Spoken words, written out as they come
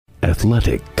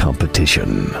athletic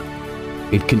competition.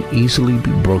 It can easily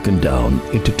be broken down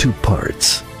into two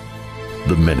parts: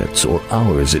 the minutes or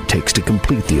hours it takes to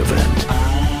complete the event,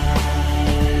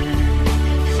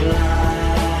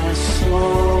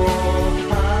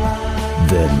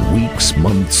 then weeks,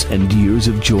 months, and years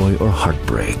of joy or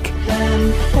heartbreak.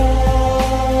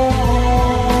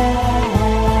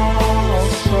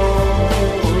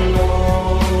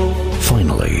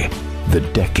 Finally, the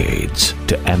decades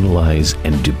to analyze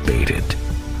and debate it.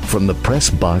 From the press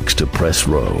box to press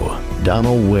row,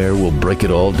 Donald Ware will break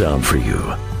it all down for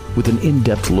you with an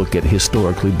in-depth look at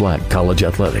historically black college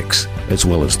athletics, as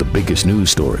well as the biggest news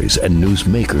stories and news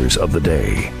makers of the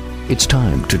day. It's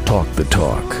time to talk the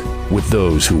talk with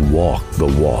those who walk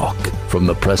the walk. From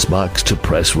the press box to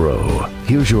press row,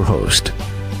 here's your host,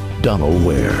 Donald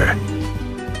Ware.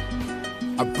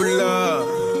 I pull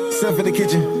up, stuff in the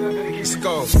kitchen. Let's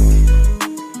go.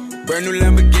 Brand new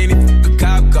Lamborghini, a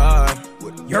cop car.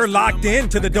 You're locked in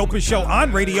to the dopest show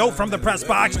on radio. From the press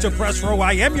box to press row,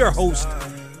 I am your host,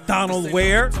 Donald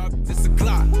Ware.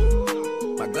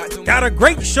 Got a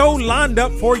great show lined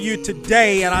up for you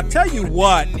today, and I'll tell you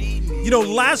what,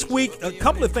 last week, a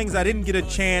couple of things I didn't get a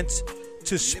chance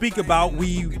to speak about.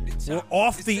 We were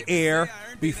off the air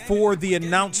before the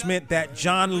announcement that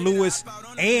John Lewis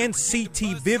and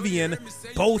C.T. Vivian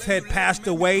both had passed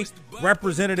away.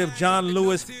 Representative John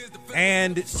Lewis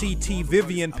and C.T.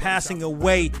 Vivian passing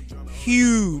away.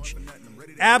 Huge.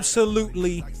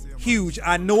 Absolutely huge.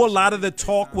 I know a lot of the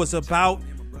talk was about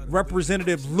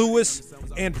Representative Lewis,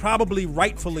 and probably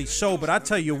rightfully so, but I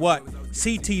tell you what,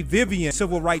 C.T. Vivian,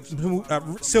 civil rights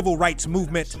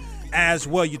movement as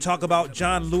well. You talk about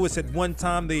John Lewis, at one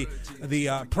time the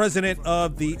president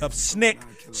of SNCC.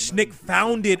 SNCC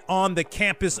founded on the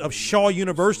campus of Shaw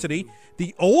University,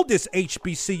 the oldest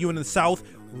HBCU in the South,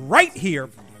 right here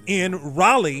in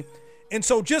Raleigh. And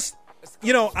so just,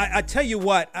 I tell you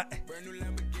what,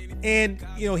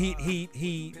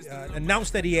 he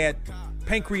announced that he had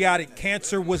pancreatic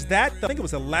cancer. Was that, I think it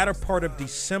was the latter part of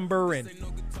December, and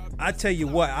I tell you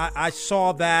what, I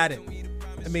saw that, and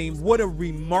I mean, what a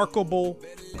remarkable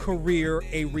career,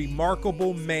 a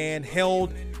remarkable man.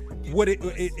 Held what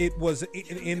it was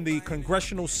in the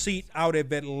congressional seat out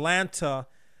of Atlanta,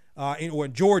 or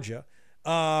in Georgia.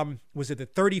 Was it the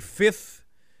 35th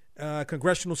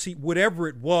congressional seat, whatever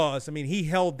it was? I mean, he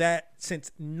held that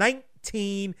since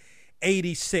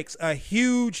 1986. A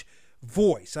huge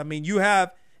voice. I mean, you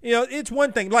have, it's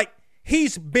one thing, like,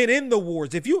 he's been in the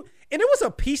wars. And there was a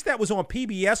piece that was on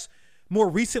PBS more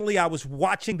recently I was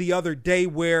watching the other day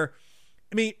where,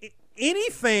 I mean,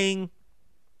 anything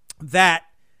that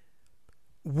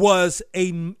was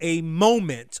a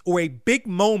moment or a big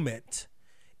moment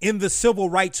in the civil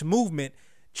rights movement,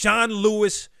 John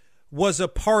Lewis was a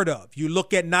part of. You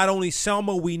look at not only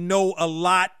Selma, we know a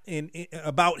lot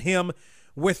about him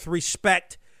with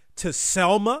respect to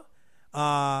Selma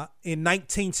in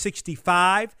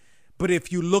 1965. But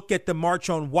if you look at the March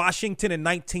on Washington in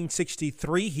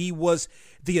 1963, he was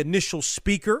the initial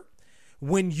speaker.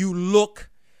 When you look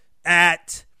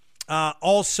at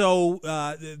also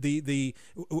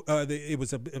it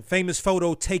was a famous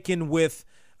photo taken with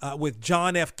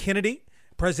John F. Kennedy,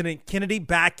 President Kennedy,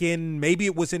 back in, maybe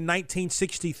it was in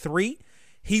 1963.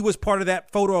 He was part of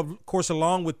that photo, of course,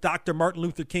 along with Dr. Martin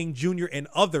Luther King Jr. and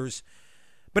others.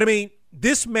 But I mean,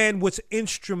 this man was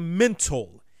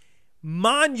instrumental,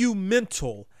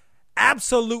 monumental,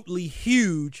 absolutely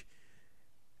huge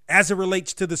as it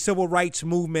relates to the civil rights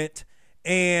movement,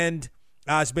 and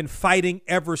has been fighting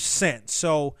ever since.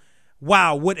 So,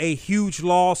 wow, what a huge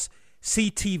loss.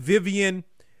 C.T. Vivian,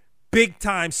 big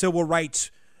time civil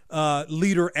rights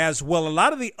leader as well. A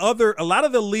lot of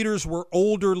the leaders were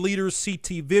older leaders.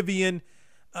 C.T. Vivian,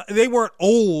 they weren't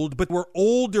old, but were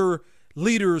older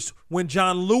leaders when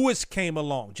John Lewis came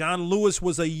along. John Lewis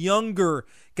was a younger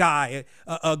guy,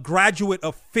 a graduate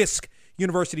of Fisk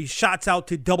University. Shouts out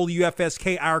to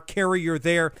WFSK, our carrier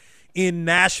there in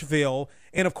Nashville,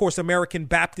 and of course American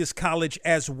Baptist College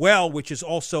as well, which is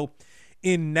also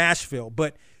in Nashville.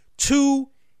 But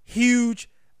two huge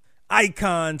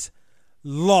icons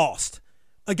lost.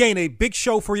 Again, a big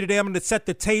show for you today. I'm going to set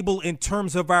the table in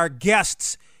terms of our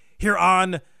guests here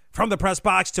on From the Press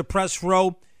Box to Press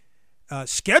Row.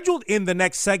 Scheduled in the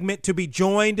next segment to be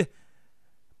joined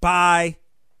by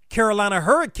Carolina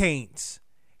Hurricanes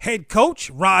head coach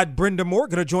Rod Brind'Amour,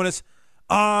 going to join us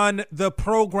on the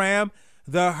program.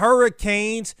 The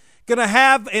Hurricanes going to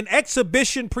have an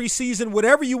exhibition preseason,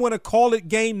 whatever you want to call it,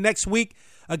 game next week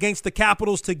against the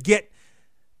Capitals to get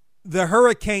the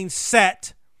Hurricanes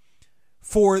set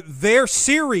for their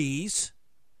series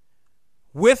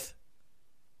with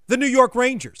the New York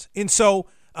Rangers. And so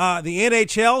the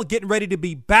NHL getting ready to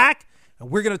be back, and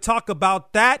we're going to talk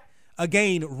about that.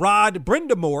 Again, Rod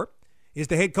Brind'Amour is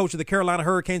the head coach of the Carolina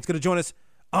Hurricanes, going to join us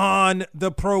on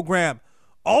the program.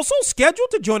 Also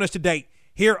scheduled to join us today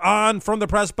here on From the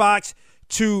Press Box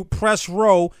to Press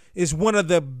Row is one of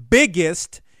the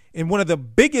biggest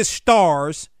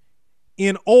stars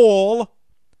in all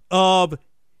of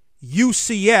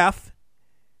UCF,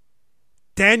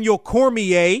 Daniel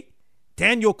Cormier.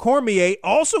 Daniel Cormier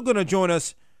also going to join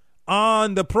us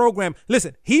on the program.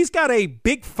 Listen, he's got a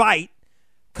big fight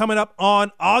coming up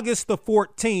on August the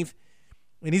 14th,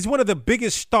 and he's one of the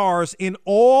biggest stars in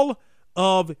all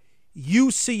of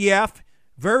UCF.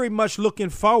 Very much looking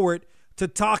forward to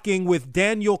talking with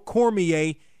Daniel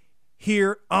Cormier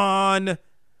here on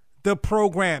the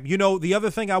program. You know, the other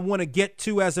thing I want to get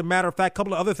to, as a matter of fact, a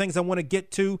couple of other things I want to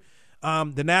get to,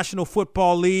 the National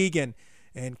Football League and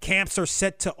camps are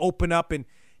set to open up, and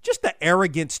just the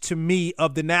arrogance to me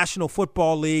of the National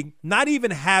Football League not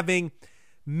even having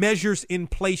measures in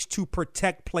place to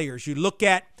protect players. You look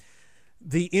at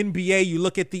the NBA, you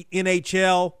look at the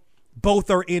NHL, both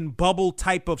are in bubble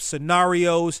type of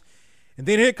scenarios. And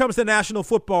then here comes the National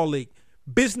Football League.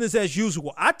 Business as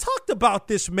usual. I talked about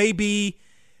this maybe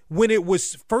when it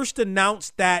was first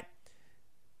announced that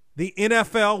the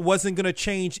NFL wasn't going to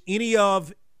change any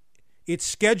of its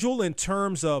schedule in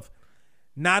terms of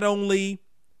not only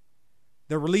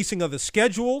the releasing of the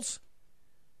schedules,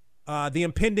 the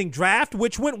impending draft,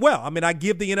 which went well. I mean, I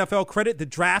give the NFL credit. The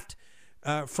draft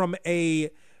from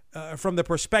the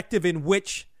perspective in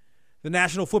which the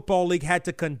National Football League had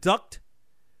to conduct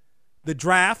the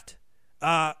draft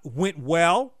went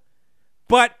well.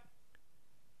 But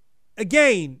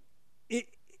again,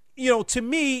 to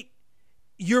me,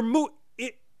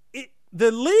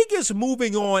 the league is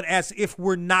moving on as if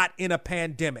we're not in a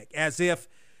pandemic, as if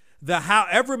the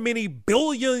however many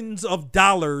billions of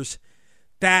dollars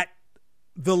that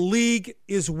the league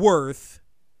is worth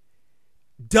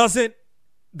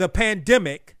the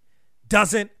pandemic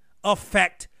doesn't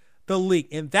affect the league.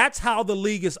 And that's how the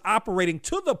league is operating,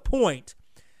 to the point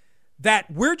that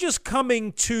we're just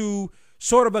coming to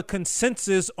sort of a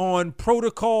consensus on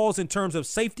protocols in terms of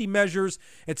safety measures,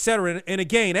 et cetera. And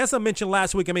again, as I mentioned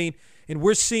last week, and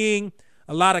we're seeing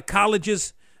a lot of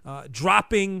colleges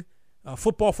dropping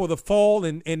football for the fall,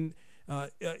 and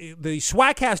the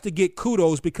SWAC has to get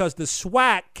kudos, because the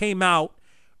SWAC came out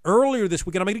earlier this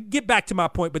week. And I'm going to get back to my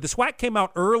point, but the SWAC came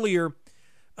out earlier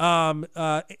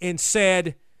and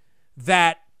said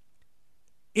that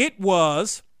it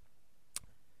was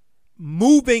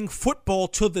moving football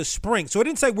to the spring. So it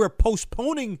didn't say we're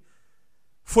postponing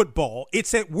football. It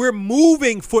said we're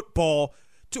moving football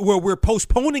to where we're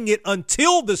postponing it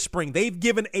until the spring. They've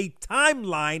given a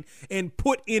timeline and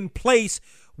put in place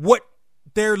what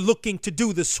they're looking to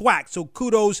do, the SWAC. So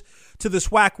kudos to the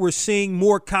SWAC. We're seeing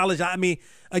more college.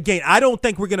 Again, I don't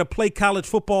think we're going to play college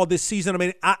football this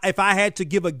season. If I had to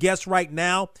give a guess right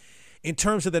now, in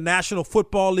terms of the National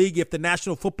Football League, if the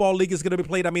National Football League is going to be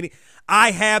played,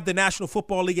 I have the National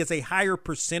Football League as a higher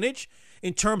percentage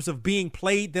in terms of being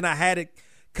played than I had at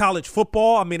college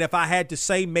football. If I had to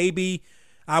say, maybe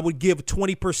I would give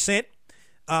 20%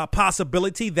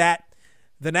 possibility that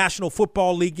the National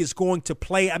Football League is going to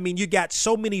play. You got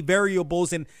so many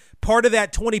variables, and part of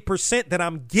that 20% that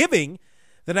I'm giving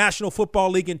the National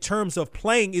Football League in terms of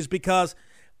playing is because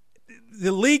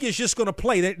the league is just going to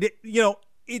play.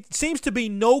 It seems to be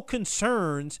no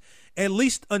concerns, at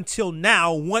least until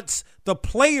now, once the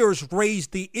players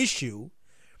raised the issue.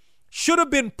 Should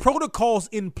have been protocols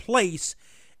in place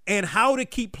and how to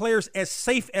keep players as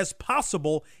safe as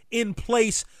possible in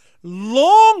place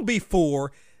long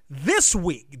before this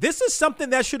week. This is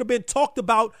something that should have been talked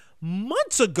about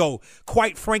months ago,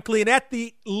 quite frankly, and at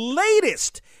the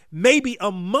latest, maybe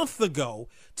a month ago,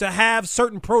 to have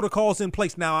certain protocols in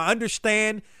place. Now, I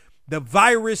understand the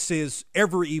virus is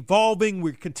ever evolving.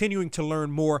 We're continuing to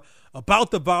learn more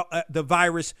about the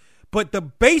virus, but the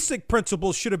basic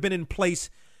principles should have been in place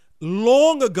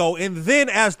long ago. And then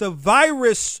as the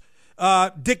virus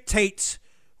dictates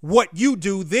what you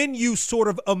do, then you sort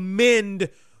of amend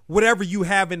whatever you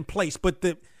have in place. But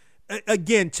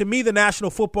again, to me, the National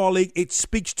Football League, it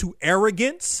speaks to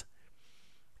arrogance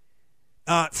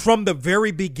from the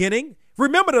very beginning.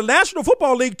 Remember, the National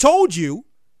Football League told you,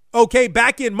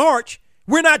 back in March,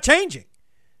 we're not changing.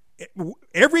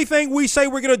 Everything we say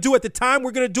we're going to do at the time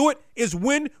we're going to do it is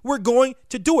when we're going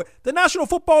to do it. The National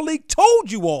Football League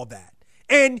told you all that.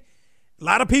 And a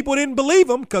lot of people didn't believe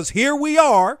them, because here we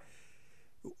are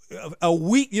a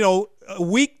week,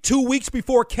 2 weeks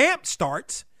before camp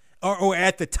starts, or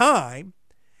at the time.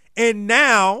 And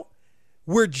now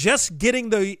we're just getting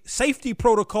the safety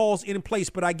protocols in place.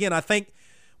 But again, I think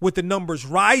with the numbers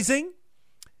rising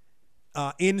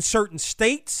in certain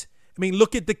states, I mean,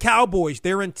 look at the Cowboys.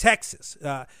 They're in Texas.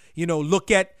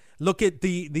 Look at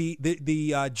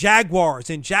the Jaguars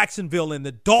in Jacksonville and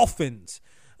the Dolphins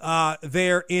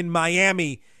there in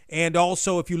Miami. And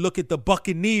also, if you look at the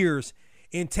Buccaneers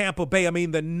in Tampa Bay, I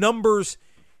mean, the numbers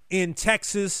in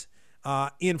Texas,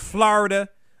 in Florida,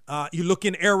 you look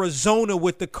in Arizona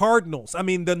with the Cardinals. I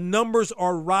mean, the numbers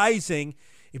are rising.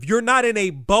 If you're not in a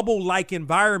bubble-like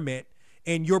environment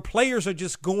and your players are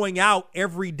just going out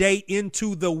every day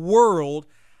into the world,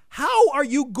 how are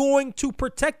you going to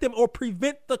protect them or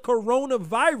prevent the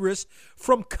coronavirus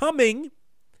from coming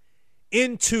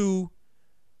into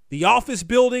the office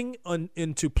building,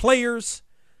 into players,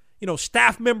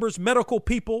 staff members, medical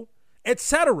people,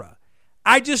 etc.?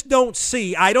 I just don't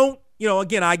see. I don't,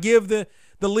 again, I give the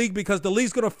league because the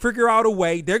league's going to figure out a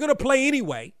way. They're going to play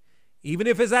anyway, even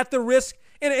if it's at the risk.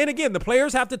 And again, the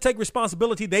players have to take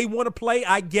responsibility. They want to play.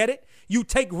 I get it. You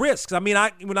take risks. I mean,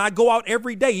 when I go out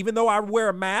every day, even though I wear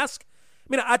a mask,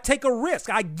 I take a risk.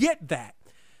 I get that.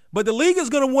 But the league is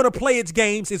going to want to play its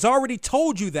games. It's already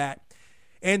told you that.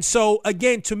 And so,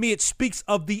 again, to me, it speaks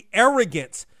of the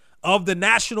arrogance of the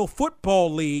National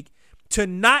Football League to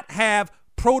not have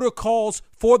protocols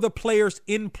for the players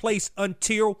in place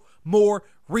until more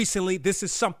recently. This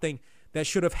is something that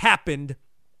should have happened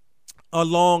a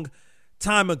long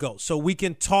time ago. So we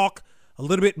can talk a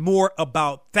little bit more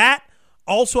about that.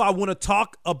 Also, I want to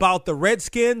talk about the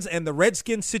Redskins and the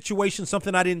Redskins situation,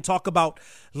 something I didn't talk about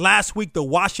last week. The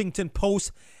Washington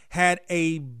Post had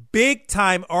a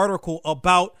big-time article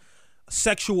about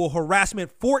sexual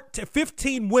harassment.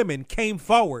 15 women came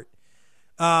forward,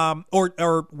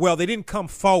 they didn't come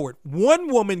forward.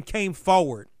 One woman came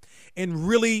forward and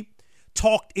really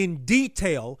talked in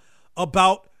detail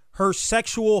about her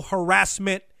sexual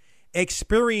harassment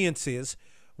experiences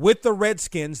with the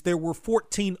Redskins. There were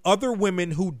 14 other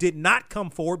women who did not come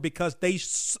forward because they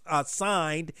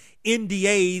signed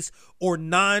NDAs or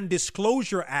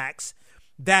non-disclosure acts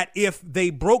that if they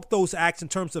broke those acts in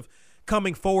terms of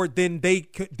coming forward, then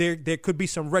there could be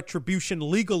some retribution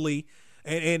legally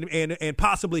and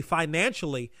possibly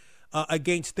financially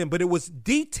against them. But it was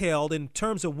detailed in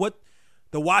terms of what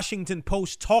the Washington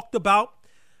Post talked about.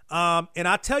 And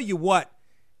I tell you what,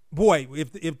 boy,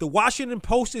 if the Washington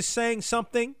Post is saying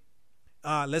something,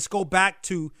 let's go back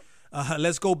to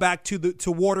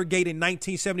Watergate in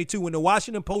 1972 when the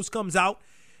Washington Post comes out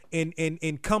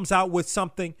and comes out with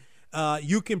something.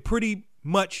 You can pretty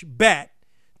much bet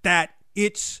that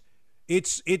it's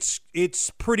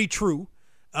pretty true.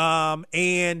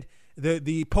 And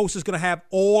the Post is going to have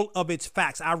all of its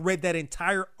facts. I read that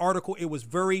entire article. It was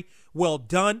very well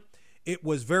done. It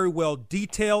was very well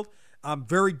detailed. I'm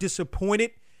very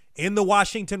disappointed in the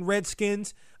Washington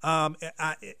Redskins.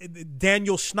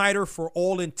 Daniel Snyder, for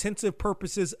all intensive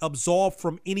purposes, absolved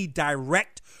from any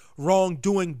direct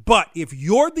wrongdoing. But if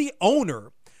you're the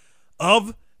owner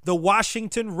of the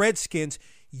Washington Redskins,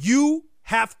 you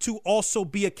have to also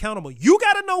be accountable. You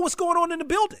got to know what's going on in the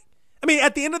building. I mean,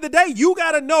 at the end of the day, you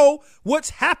got to know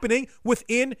what's happening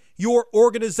within your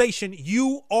organization.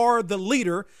 You are the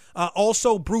leader.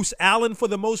 Also, Bruce Allen, for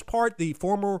the most part, the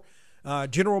former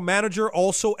general manager,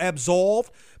 also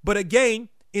absolved. But again,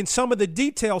 in some of the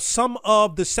details, some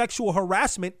of the sexual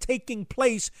harassment taking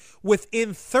place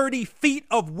within 30 feet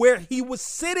of where he was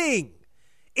sitting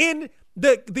in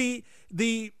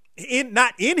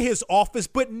not in his office,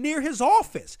 but near his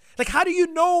office. Like, how do you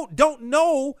don't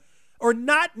know or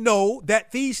not know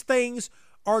that these things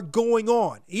are going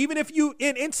on? Even if you,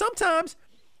 and sometimes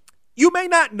you may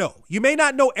not know. You may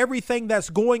not know everything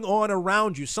that's going on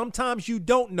around you. Sometimes you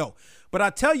don't know. But I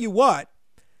tell you what,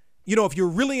 if you're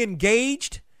really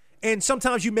engaged, and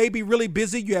sometimes you may be really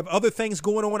busy, you have other things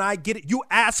going on, I get it. You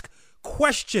ask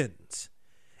questions.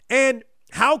 And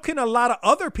how can a lot of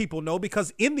other people know?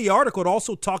 Because in the article, it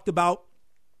also talked about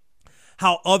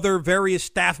how other various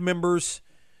staff members,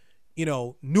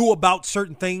 knew about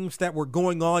certain things that were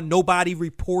going on. Nobody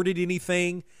reported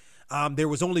anything. There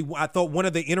was only, I thought, one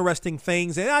of the interesting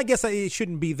things, and I guess it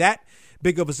shouldn't be that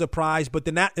big of a surprise, but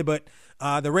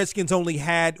the Redskins only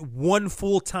had one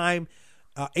full-time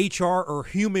HR or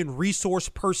human resource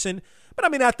person.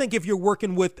 But I think if you're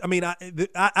working with,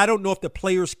 I don't know if the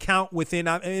players count within,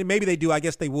 maybe they do. I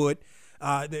guess they would.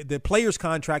 The players'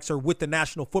 contracts are with the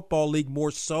National Football League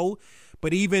more so,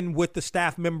 but even with the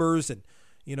staff members and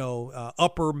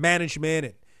upper management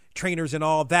and trainers and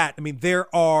all that,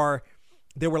 there are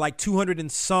there were like 200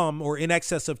 and some, or in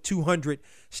excess of 200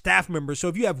 staff members. So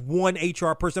if you have one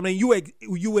HR person, I mean,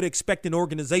 you would expect an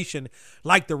organization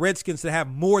like the Redskins to have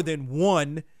more than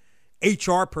one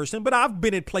HR person. But I've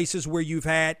been in places where you've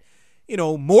had,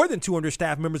 more than 200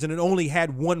 staff members and it only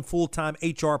had one full-time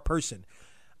HR person.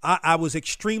 I was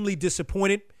extremely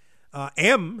disappointed.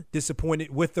 Am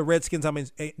disappointed with the Redskins. I'm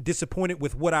disappointed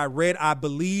with what I read. I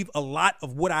believe a lot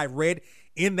of what I read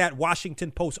in that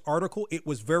Washington Post article. It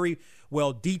was very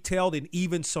well detailed, and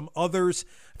even some others.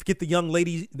 I forget the young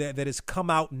lady that has come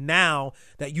out now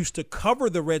that used to cover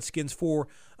the Redskins for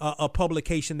a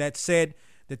publication that said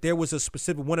that there was a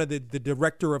specific, one of the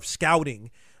director of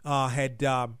scouting had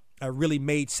really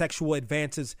made sexual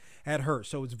advances at her.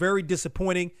 So it's very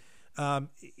disappointing.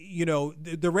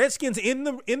 The Redskins in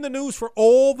the news for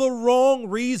all the wrong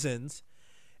reasons,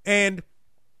 and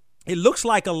it looks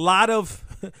like a lot of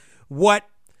what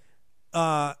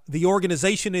the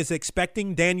organization is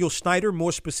expecting, Daniel Snyder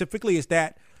more specifically, is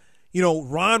that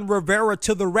Ron Rivera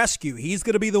to the rescue. He's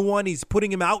going to be the one. He's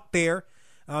putting him out there.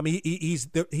 He's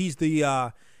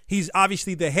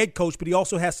obviously the head coach, but he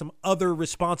also has some other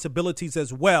responsibilities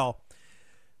as well.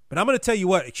 But I'm going to tell you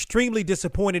what, extremely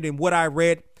disappointed in what I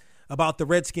read about the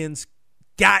Redskins.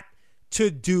 Got to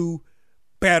do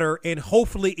better, and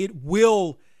hopefully it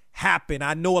will happen.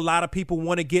 I know a lot of people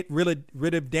want to get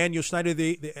rid of Daniel Snyder.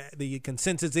 The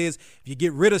consensus is if you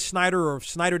get rid of Snyder, or if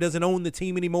Snyder doesn't own the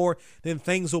team anymore, then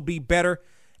things will be better.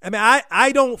 I mean,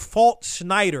 I don't fault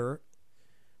Snyder.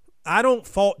 I don't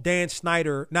fault Dan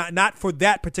Snyder, not for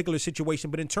that particular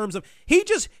situation, but in terms of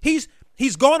he's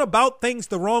gone about things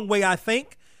the wrong way, I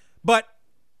think. But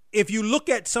if you look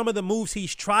at some of the moves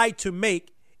he's tried to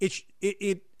make, it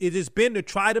has been to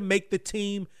try to make the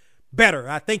team better.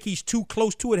 I think he's too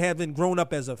close to it, having grown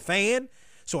up as a fan.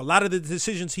 So a lot of the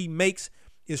decisions he makes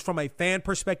is from a fan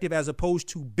perspective as opposed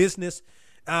to business.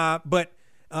 But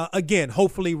again,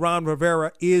 hopefully Ron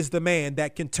Rivera is the man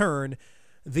that can turn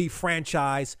the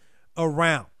franchise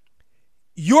around.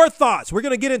 Your thoughts? We're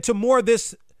going to get into more of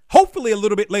this hopefully a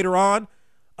little bit later on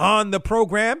the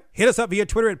program. Hit us up via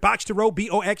Twitter at Boxtorow,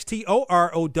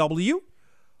 BOXTOROW,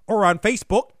 or on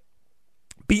Facebook,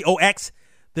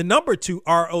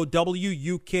 BOX2ROW.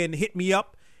 You can hit me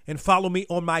up and follow me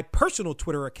on my personal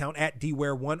Twitter account at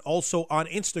DWare1, also on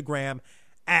Instagram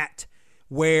at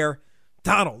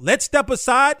WareDonald. Let's step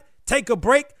aside, take a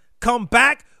break, come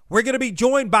back. We're going to be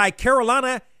joined by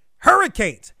Carolina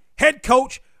Hurricanes head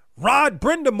coach Rod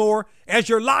Brind'Amour as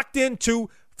you're locked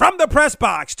into From the Press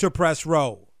Box to Press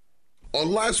Row.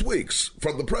 On last week's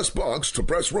From the Press Box to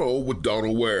Press Row with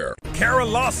Donald Ware. Kara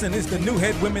Lawson is the new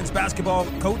head women's basketball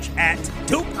coach at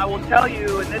Duke. I will tell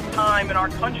you, in this time in our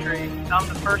country, I'm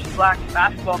the first black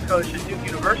basketball coach at Duke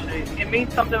University. It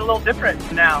means something a little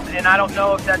different now, and I don't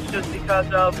know if that's just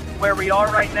because of where we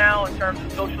are right now in terms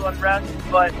of social unrest,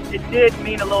 but it did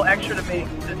mean a little extra to me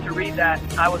to read that.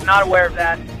 I was not aware of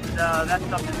that. That's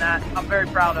something that I'm very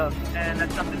proud of, and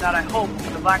that's something that I hope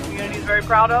the black community is very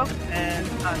proud of, and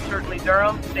certainly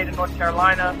Durham, state of North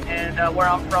Carolina, and where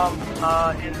I'm from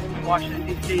in Washington,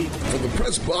 D.C. From the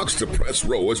Press Box to Press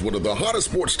Row is one of the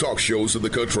hottest sports talk shows in the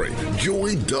country.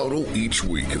 Join Donald each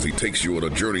week as he takes you on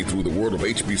a journey through the world of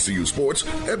HBCU sports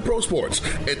and pro sports,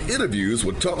 and interviews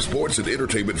with top sports and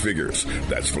entertainment figures.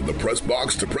 That's From the Press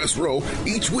Box to Press Row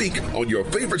each week on your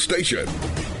favorite station.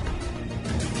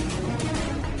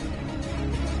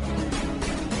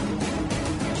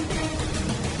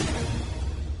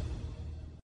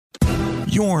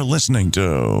 You're listening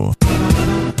to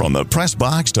From the Press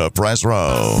Box to Press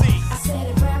Row.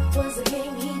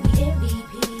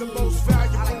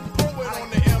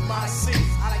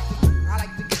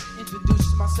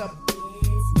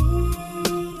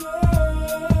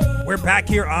 We're back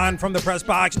here on From the Press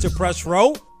Box to Press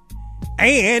Row,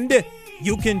 and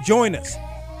you can join us.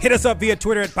 Hit us up via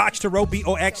Twitter at Boxtorow,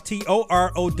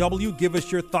 BOXTOROW. Give us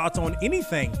your thoughts on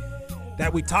anything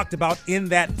that we talked about in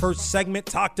that first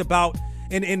segment.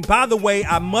 And by the way,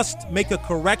 I must make a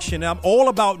correction. I'm all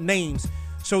about names.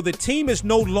 So the team is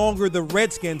no longer the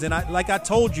Redskins. And like I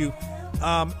told you,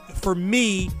 for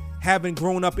me, having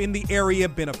grown up in the area,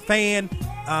 been a fan,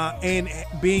 and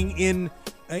being in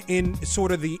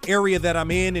sort of the area that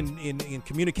I'm in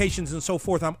communications and so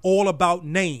forth, I'm all about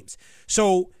names.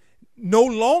 So no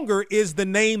longer is the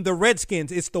name the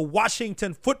Redskins. It's the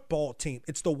Washington football team.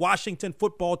 It's the Washington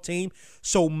football team.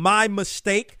 So my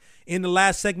mistake in the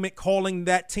last segment calling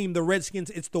that team the Redskins,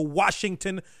 it's the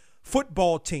Washington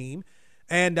football team.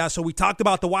 And so we talked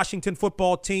about the Washington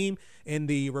football team and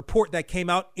the report that came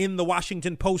out in the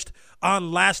Washington Post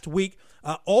on last week.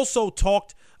 Also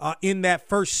talked in that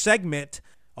first segment,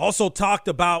 also talked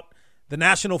about the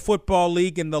National Football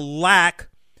League and the lack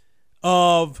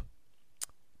of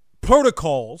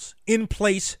protocols in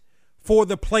place for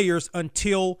the players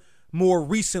until more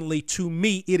recently. To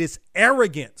me, it is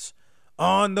arrogance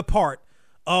on the part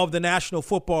of the National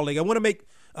Football League. I want to make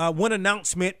one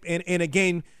announcement, and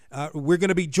again, we're going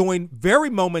to be joined very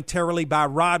momentarily by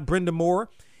Rod Brind'Amour.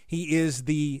 He is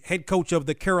the head coach of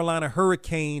the Carolina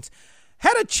Hurricanes.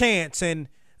 Had a chance, and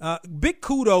big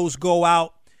kudos go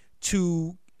out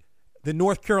to the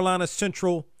North Carolina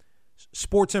Central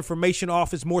Sports Information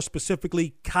Office, more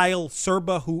specifically Kyle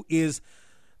Serba, who is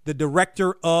the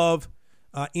director of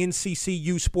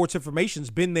NCCU Sports Information.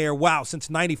 Has been there, since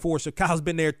 94. So Kyle's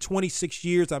been there 26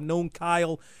 years. I've known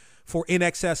Kyle for in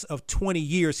excess of 20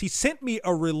 years. He sent me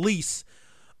a release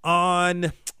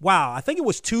on, I think it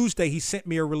was Tuesday. He sent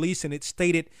me a release, and it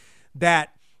stated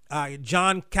that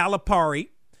John Calipari,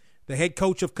 the head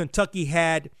coach of Kentucky,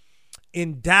 had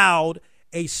endowed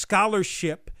a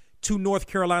scholarship to North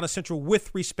Carolina Central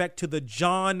with respect to the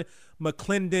John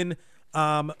McClendon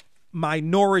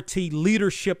Minority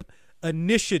Leadership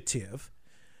Initiative.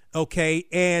 Okay,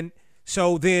 and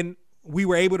so then we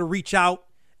were able to reach out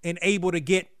and able to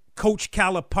get Coach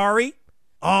Calipari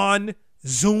on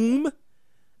Zoom,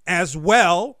 as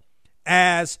well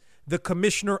as the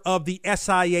commissioner of the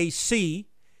SIAC,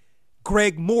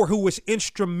 Greg Moore, who was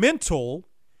instrumental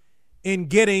in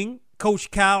getting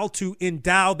Coach Cal to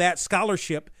endow that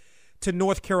scholarship to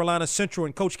North Carolina Central.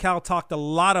 And Coach Cal talked a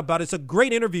lot about it. It's a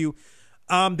great interview.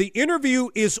 The interview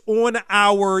is on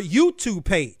our YouTube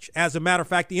page. As a matter of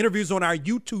fact, the interview is on our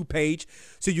YouTube page,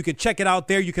 so you can check it out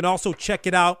there. You can also check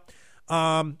it out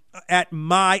at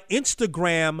my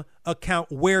Instagram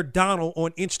account, Where Donald,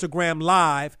 on Instagram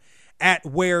Live at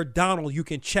Where Donald. You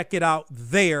can check it out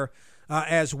there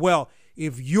as well.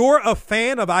 If you're a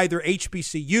fan of either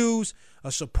HBCUs,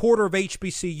 a supporter of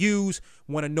HBCUs,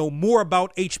 want to know more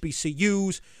about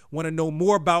HBCUs, want to know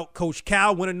more about Coach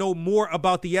Cal, want to know more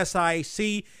about the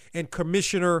SIAC and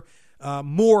Commissioner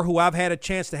Moore, who I've had a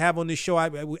chance to have on this show. I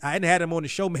hadn't had him on the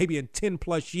show maybe in 10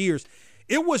 plus years.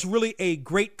 It was really a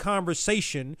great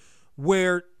conversation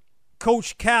where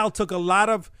Coach Cal took a lot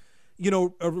of,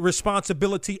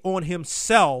 responsibility on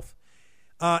himself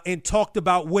and talked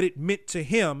about what it meant to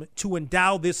him to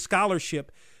endow this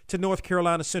scholarship to North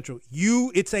Carolina Central.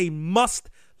 It's a must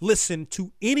listen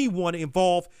to anyone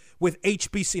involved with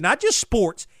HBC, not just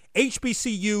sports,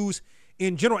 HBCUs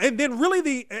in general. And then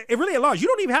really at large, you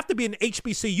don't even have to be an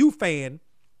HBCU fan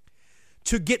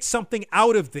to get something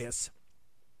out of this.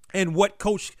 And what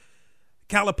Coach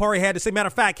Calipari had to say. Matter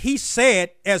of fact, he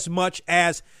said as much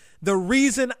as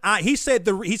he said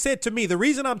to me, the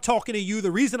reason I'm talking to you,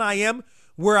 the reason I am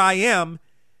where I am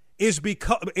is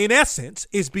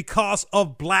because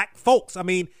of black folks. I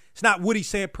mean, it's not what he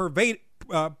said verbatim,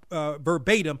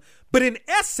 but in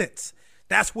essence,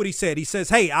 that's what he said. He says,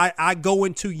 hey, I go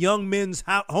into young men's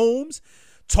homes,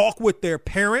 talk with their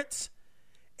parents,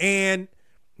 and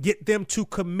get them to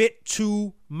commit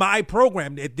to my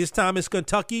program. At this time, it's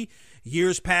Kentucky.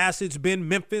 Years past, it's been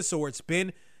Memphis or it's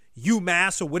been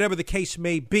UMass or whatever the case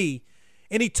may be.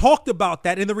 And he talked about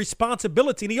that and the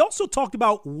responsibility. And he also talked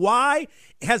about why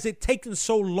has it taken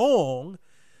so long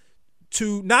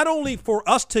to not only for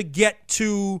us to get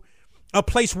to a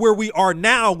place where we are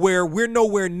now, where we're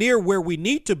nowhere near where we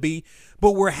need to be,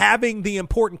 but we're having the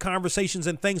important conversations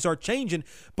and things are changing.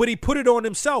 But he put it on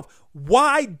himself.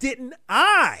 Why didn't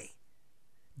I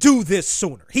do this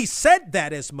sooner? He said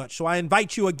that as much. So I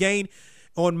invite you again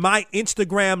on my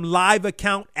Instagram Live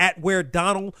account at Where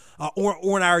Donald or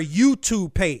on our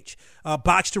YouTube page.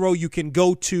 Box to Row, you can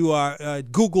go to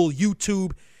Google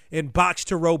YouTube and Box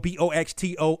to Row,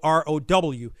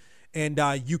 BOXTOROW, and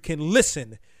you can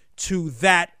listen to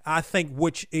that, I think,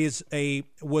 which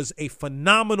was a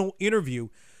phenomenal interview.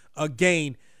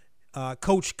 Again,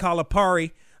 Coach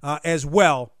Calipari, as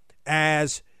well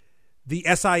as the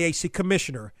SIAC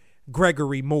Commissioner,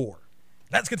 Gregory Moore.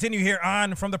 Let's continue here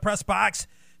on From the Press Box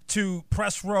to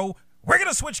Press Row. We're going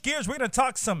to switch gears. We're going to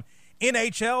talk some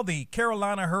NHL, the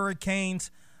Carolina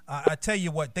Hurricanes. I tell you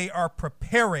what, they are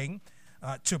preparing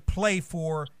to play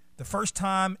for the first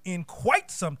time in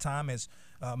quite some time as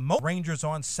Rangers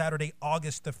on Saturday,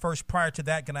 August the 1st. Prior to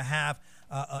that, going to have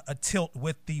a tilt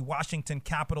with the Washington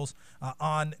Capitals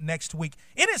on next week.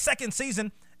 In his second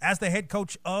season as the head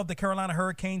coach of the Carolina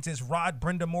Hurricanes is Rod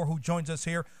Brind'Amour, who joins us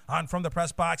here on From the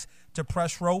Press Box to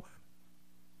Press Row.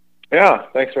 Yeah,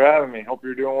 thanks for having me. Hope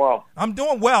you're doing well. I'm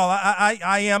doing well. I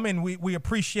am, and we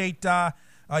appreciate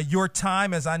your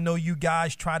time as I know you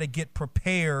guys try to get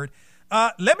prepared.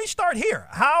 Let me start here.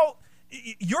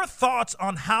 Your thoughts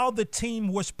on how the team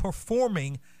was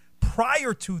performing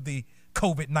prior to the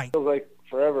COVID-19? Feels like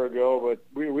forever ago, but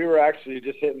we were actually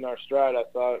just hitting our stride. I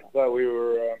thought we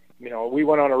were, we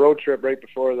went on a road trip right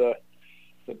before the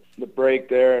break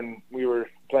there, and we were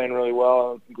playing really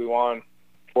well. I think we won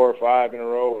 4 or 5 in a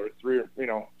row, or 3,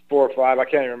 4 or 5. I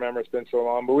can't even remember. It's been so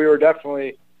long, but we were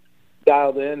definitely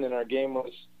dialed in, and our game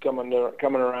was coming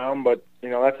around. But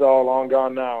that's all long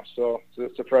gone now. So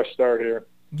it's a fresh start here.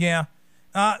 Yeah.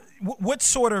 What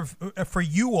sort of for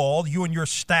you all, you and your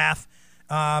staff,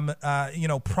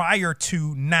 prior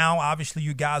to now? Obviously,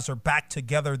 you guys are back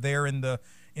together there in the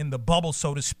bubble,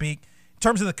 so to speak. In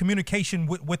terms of the communication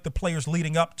with the players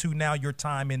leading up to now your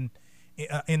time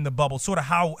in the bubble, sort of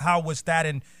how was that,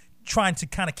 and trying to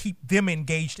kind of keep them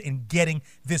engaged in getting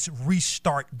this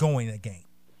restart going again?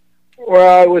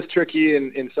 Well, it was tricky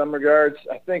in some regards.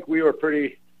 I think we were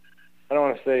pretty, I don't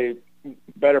want to say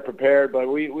better prepared, but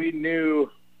we knew,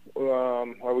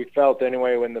 or we felt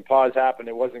anyway, when the pause happened,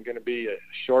 it wasn't going to be a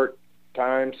short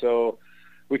time. So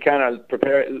we kind of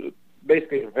prepared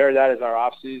that as our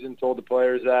off season, told the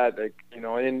players that,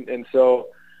 and so,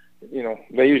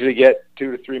 they usually get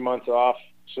 2 to 3 months off.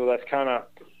 So that's kind of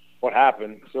what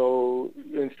happened. So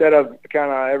instead of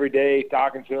kind of every day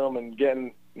talking to them and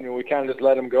getting, we kind of just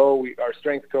let them go. Our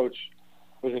strength coach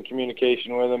was in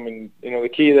communication with them, and the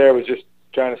key there was just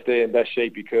trying to stay in best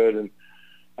shape you could. And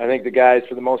I think the guys,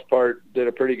 for the most part, did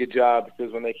a pretty good job,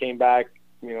 because when they came back,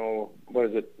 what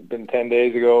has it been, 10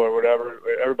 days ago or whatever,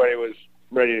 everybody was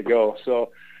ready to go.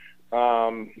 So,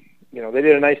 they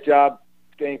did a nice job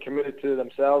staying committed to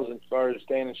themselves as far as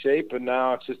staying in shape, and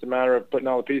now it's just a matter of putting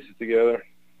all the pieces together.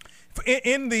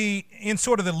 In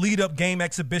sort of the lead-up game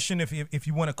exhibition, if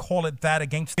you want to call it that,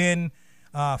 against in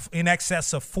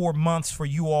excess of 4 months for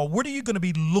you all, what are you going to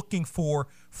be looking for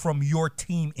from your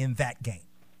team in that game?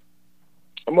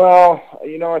 Well,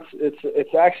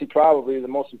 it's actually probably the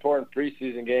most important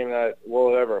preseason game that we'll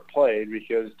have ever played,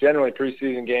 because generally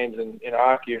preseason games in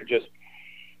hockey are just,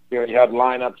 you have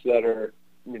lineups that are,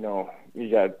 you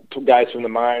got 2 guys from the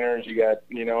minors, you got,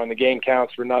 and the game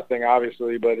counts for nothing,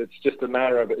 obviously, but it's just a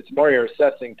matter of, it's more you're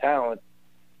assessing talent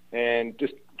and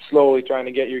just slowly trying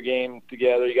to get your game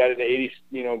together. You got 80,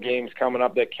 games coming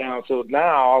up that count. So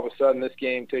now all of a sudden this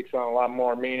game takes on a lot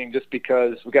more meaning, just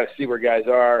because we got to see where guys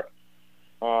are.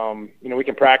 We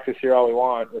can practice here all we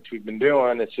want, which we've been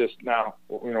doing. It's just now,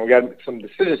 we got some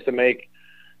decisions to make.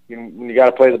 You got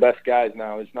to play the best guys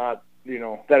now. It's not,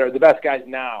 that are the best guys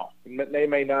now. They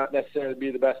may not necessarily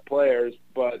be the best players,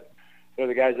 but they're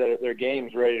the guys that their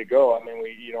game's ready to go. I mean,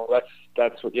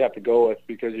 that's what you have to go with,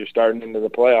 because you're starting into the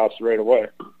playoffs right away.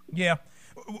 Yeah.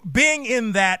 Being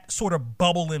in that sort of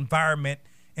bubble environment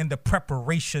and the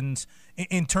preparations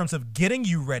in terms of getting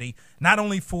you ready, not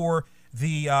only for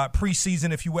the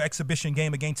preseason, if you will, exhibition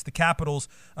game against the Capitals,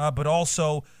 but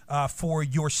also for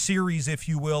your series, if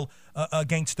you will,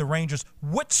 against the Rangers.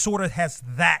 What sort of has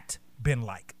that been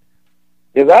like?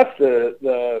 Yeah, that's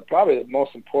the probably the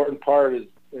most important part is,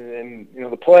 and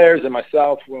the players and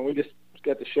myself, when we just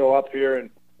get to show up here and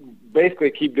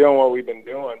basically keep doing what we've been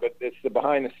doing. But it's the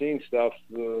behind the scenes stuff,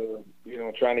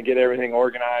 trying to get everything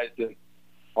organized and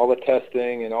all the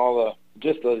testing and all the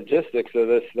logistics of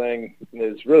this thing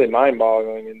is really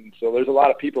mind-boggling. And so there's a lot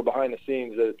of people behind the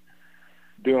scenes that are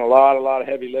doing a lot of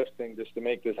heavy lifting just to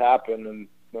make this happen.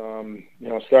 And,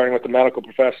 starting with the medical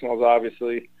professionals,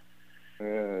 obviously,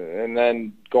 and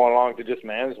then going along to just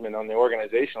management on the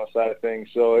organizational side of things.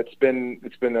 So it's been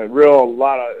a real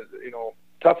lot of,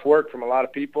 tough work from a lot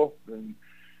of people. And,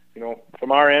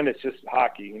 from our end, it's just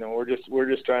hockey. We're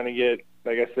just trying to get,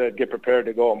 like I said, get prepared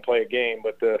to go and play a game.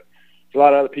 But there's a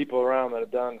lot of other people around that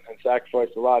have done and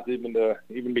sacrificed a lot to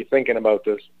even be thinking about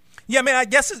this. Yeah, I mean, I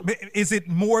guess is it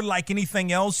more like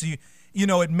anything else?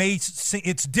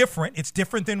 It's different. It's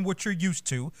different than what you're used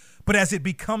to. But as it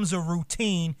becomes a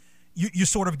routine, you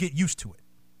sort of get used to it.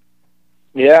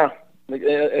 Yeah,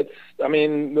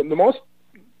 the most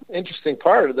interesting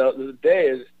part of the day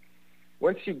is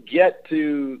once you get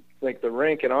to like the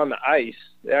rink and on the ice,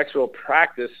 the actual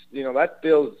practice, that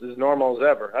feels as normal as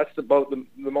ever. That's about the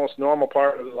most normal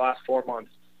part of the last 4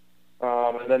 months.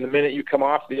 And then the minute you come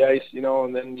off the ice,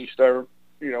 and then you start,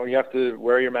 you have to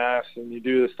wear your mask and you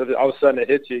do this stuff, all of a sudden it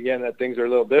hits you again that things are a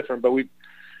little different. But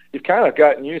you've kind of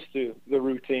gotten used to the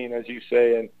routine, as you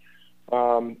say, and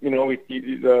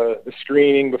the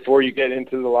screening before you get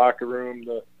into the locker room,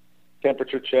 the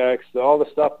temperature checks, all the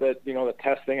stuff that, the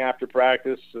testing after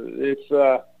practice,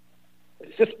 it's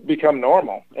just become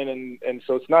normal. And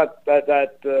so it's not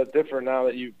that different now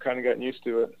that you've kind of gotten used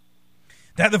to it.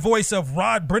 That the voice of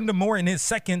Rod Brind'Amour in his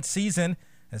second season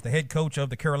as the head coach of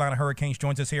the Carolina Hurricanes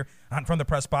joins us here on From the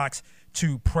Press Box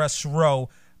to Press Row.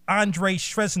 Andrei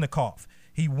Svechnikov.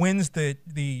 He wins the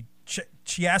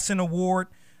Chiasson Award,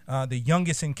 the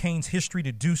youngest in Canes history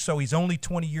to do so. He's only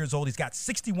 20 years old. He's got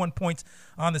 61 points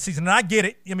on the season. And I get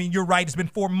it. I mean, you're right. It's been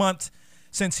 4 months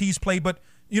since he's played. But,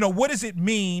 what does it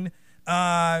mean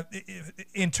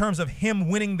in terms of him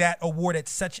winning that award at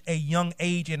such a young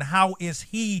age, and how is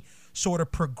he sort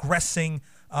of progressing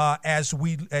as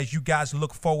you guys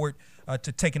look forward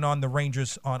to taking on the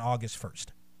Rangers on August 1st?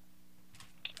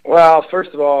 Well,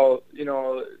 first of all,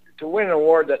 to win an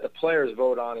award that the players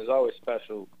vote on is always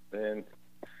special, and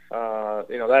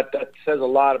that says a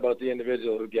lot about the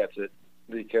individual who gets it,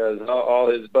 because all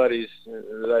his buddies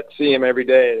that see him every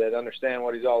day, that understand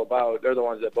what he's all about, they're the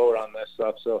ones that vote on this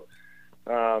stuff. So,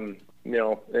 and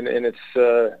it's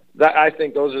that, I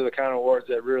think those are the kind of awards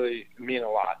that really mean a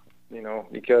lot,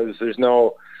 because there's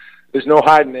no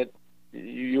hiding it.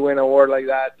 You win an award like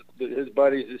that, his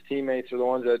buddies, his teammates are the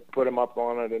ones that put him up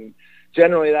on it, and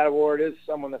generally that award is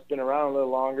someone that's been around a little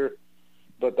longer.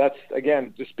 But that's,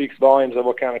 again, just speaks volumes of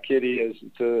what kind of kid he is.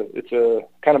 It's a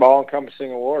kind of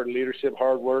all-encompassing award: leadership,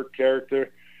 hard work,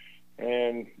 character,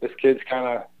 and this kid's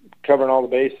kind of covering all the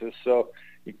bases. So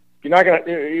you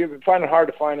find it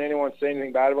hard to find anyone say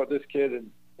anything bad about this kid.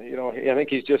 And I think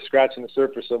he's just scratching the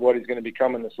surface of what he's going to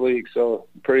become in this league. So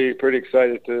pretty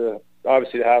excited to have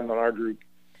him on our group.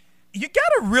 You got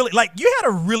to really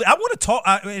I want to talk,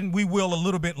 and we will a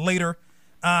little bit later.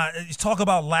 Talk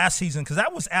about last season, because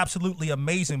that was absolutely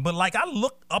amazing. But I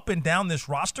look up and down this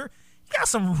roster, you got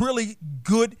some really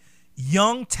good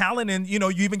young talent, and you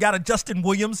even got a Justin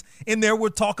Williams in there. We'll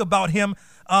talk about him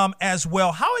as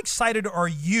well. How excited are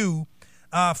you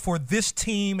for this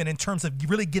team, and in terms of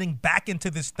really getting back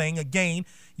into this thing again?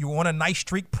 You were on a nice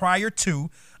streak prior to,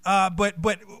 but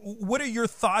what are your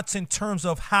thoughts in terms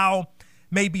of how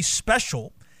maybe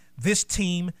special this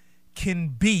team can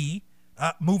be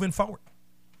moving forward?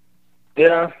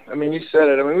 Yeah, you said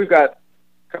it. We've got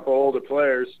a couple older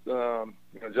players.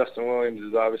 Justin Williams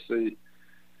is obviously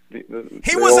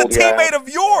he was a teammate of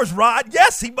yours, Rod.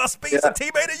 Yes, he must be. He's a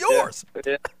teammate of yours.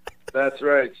 Yeah, that's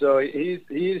right. So he's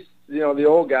the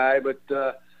old guy, but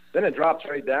then it drops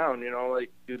right down.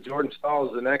 Jordan Stahl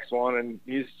is the next one, and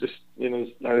he's just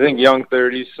I think young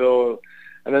 30s. So,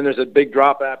 and then there's a big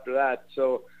drop after that.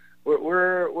 So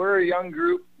we're a young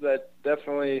group that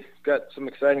definitely got some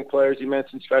exciting players. You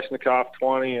mentioned Svechnikov,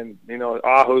 20, and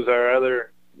Aho's our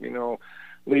other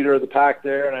leader of the pack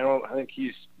there, and I think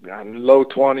he's low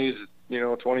 20s,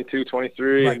 22,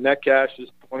 23. Right. And Netcash is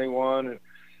 21,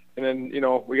 and then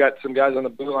we got some guys on the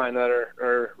blue line that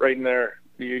are right in their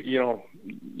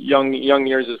young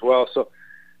years as well. So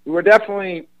we're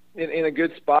definitely in a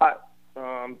good spot.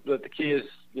 But the key is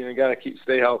got to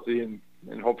stay healthy, and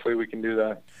hopefully we can do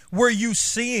that. Were you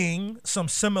seeing some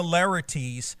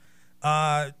similarities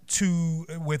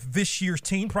with this year's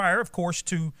team prior, of course,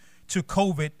 to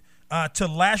COVID, to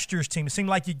last year's team? It seemed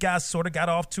like you guys sort of got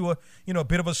off to a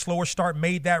bit of a slower start,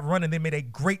 made that run, and then made a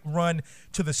great run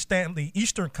to the Stanley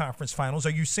Eastern Conference Finals.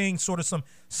 Are you seeing sort of some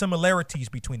similarities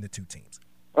between the two teams?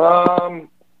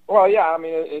 Well, yeah.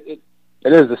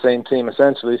 It is the same team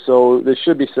essentially, so there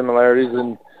should be similarities.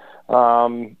 And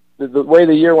the way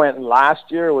the year went last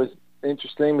year was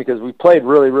interesting because we played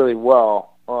really, really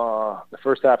well. The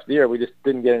first half of the year, we just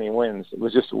didn't get any wins. It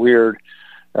was just weird.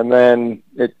 And then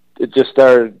it just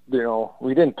started,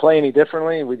 we didn't play any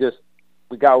differently. We got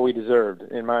what we deserved,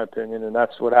 in my opinion, and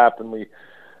that's what happened.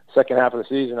 Second half of the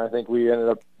season, I think we ended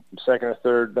up second or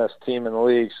third best team in the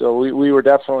league. So we were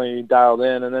definitely dialed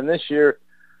in. And then this year,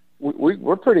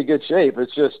 we're pretty good shape.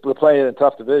 It's just we're playing in a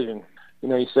tough division.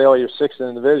 You say, you're sixth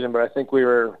in the division, but I think we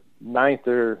were 9th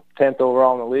or 10th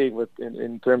overall in the league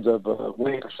in terms of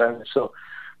winning percentage. So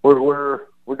we're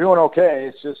doing okay.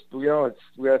 It's just we got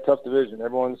a tough division.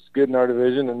 Everyone's good in our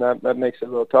division, and that makes it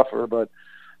a little tougher. But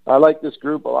I like this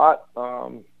group a lot.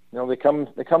 They come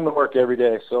to work every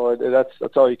day, so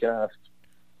that's all you can ask.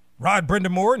 Rod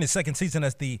Brind'Amour, in his second season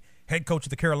as the head coach of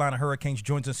the Carolina Hurricanes,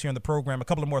 joins us here on the program. A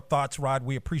couple of more thoughts, Rod.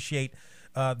 We appreciate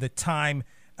the time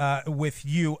with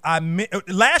you.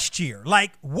 Last year,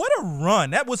 what a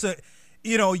run. That was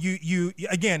you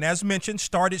again, as mentioned,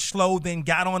 started slow, then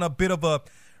got on a bit of a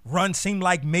run, seemed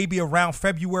like maybe around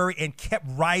February, and kept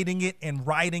riding it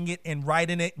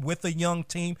with a young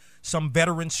team, some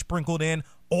veterans sprinkled in,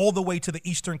 all the way to the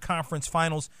Eastern Conference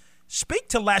Finals. Speak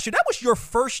to last year. That was your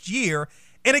first year,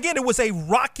 and again, it was a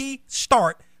rocky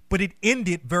start, but it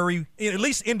ended very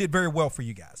well for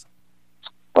you guys.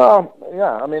 Well,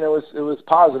 yeah, it was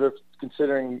positive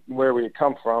considering where we had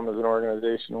come from as an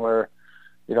organization where,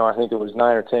 I think it was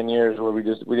 9 or 10 years where we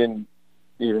didn't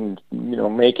even,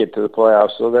 make it to the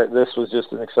playoffs. So this was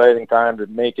just an exciting time to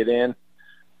make it in.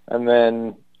 And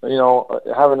then,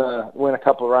 having to win a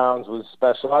couple of rounds was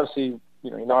special. Obviously,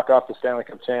 you knock off the Stanley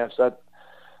Cup champs.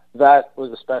 That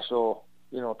was a special,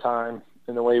 time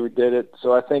in the way we did it.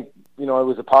 So I think, it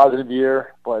was a positive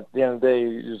year, but at the end of the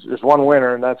day, there's one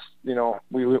winner, and that's, that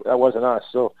wasn't us.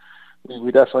 So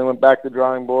we definitely went back to the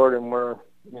drawing board, and we're,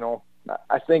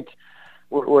 I think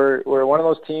we're one of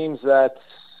those teams that,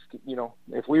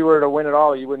 if we were to win it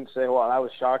all, you wouldn't say, well, that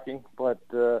was shocking, but,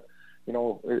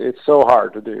 it's so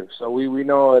hard to do. So we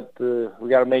know that we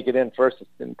got to make it in first,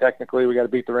 and technically we got to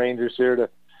beat the Rangers here to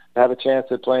have a chance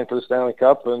at playing for the Stanley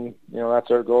Cup, and,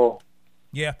 that's our goal.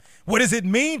 Yeah. What does it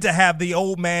mean to have the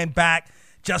old man back,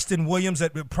 Justin Williams?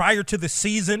 That prior to the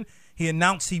season, he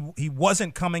announced he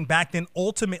wasn't coming back, then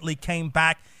ultimately came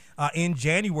back in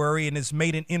January and has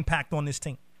made an impact on this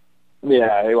team.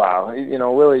 Yeah, wow.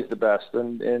 Willie's the best.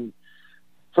 And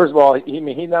first of all, he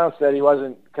announced that he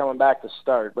wasn't coming back to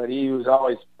start, but he was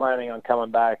always planning on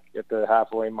coming back at the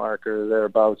halfway mark or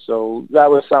thereabouts. So that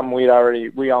was something we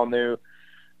all knew.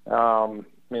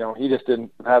 He just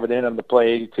didn't have it in him to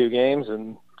play 82 games,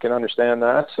 and can understand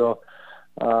that. So,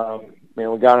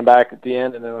 we got him back at the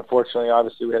end, and then unfortunately,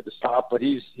 obviously, we had to stop. But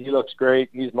he looks great.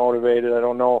 He's motivated. I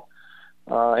don't know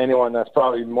anyone that's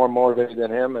probably more motivated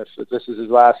than him. If this is his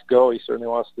last go, he certainly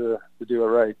wants to do it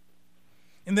right.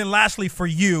 And then lastly, for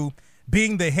you,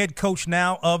 being the head coach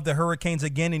now of the Hurricanes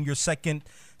again in your second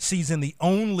season, the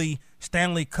only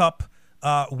Stanley Cup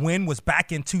win was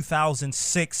back in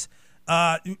 2006.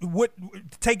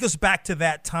 Take us back to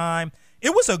that time.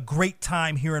 It was a great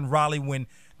time here in Raleigh when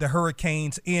the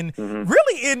Hurricanes maybe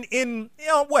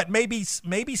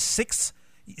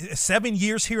 6-7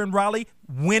 years here in Raleigh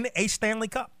win a Stanley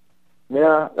Cup.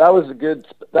 Yeah, that was a good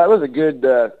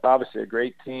obviously a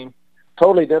great team.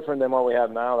 Totally different than what we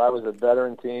have now. That was a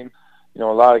veteran team. A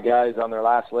lot of guys on their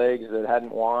last legs that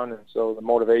hadn't won, and so the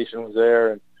motivation was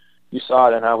there, and you saw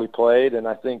it in how we played. And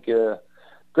I think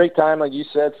great time, like you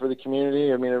said, for the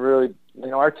community. I mean, it really,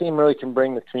 our team really can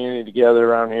bring the community together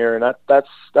around here, and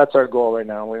that's our goal right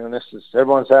now.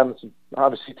 Everyone's having some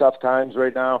obviously tough times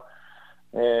right now,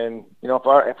 and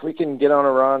if we can get on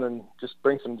a run and just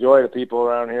bring some joy to people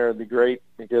around here, it'd be great,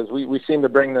 because we seem to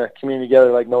bring the community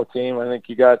together like no team. I think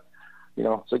you got,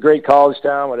 it's a great college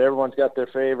town, but everyone's got their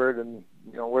favorite, and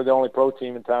we're the only pro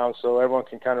team in town, so everyone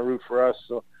can kind of root for us.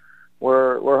 So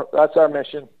that's our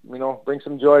mission, bring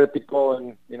some joy to people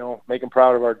and, make them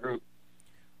proud of our group.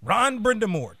 Ron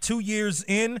Brind'Amour, 2 years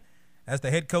in as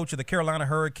the head coach of the Carolina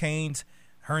Hurricanes.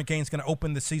 Hurricanes going to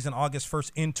open the season August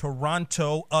 1st in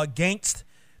Toronto against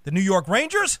the New York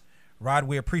Rangers. Rod,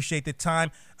 we appreciate the time.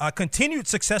 Continued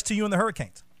success to you and the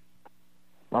Hurricanes.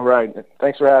 All right.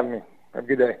 Thanks for having me. Have a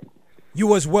good day.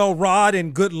 You as well, Rod,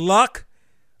 and good luck.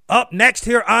 Up next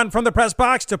here on From the Press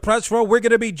Box to Press Row, we're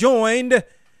going to be joined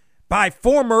by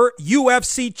former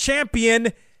UFC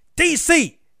champion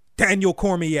DC Daniel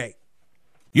Cormier.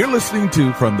 You're listening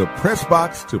to From the Press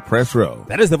Box to Press Row.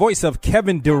 That is the voice of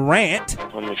Kevin Durant.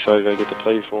 I'm excited I get to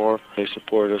play for them. They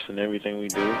support us in everything we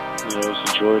do. It's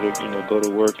a joy to go to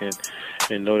work and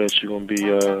know that you're going to be,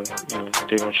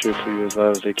 they're going to cheer for you as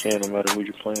loud as they can no matter who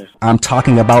you're playing. I'm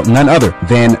talking about none other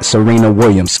than Serena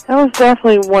Williams. That was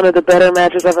definitely one of the better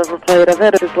matches I've ever played. I've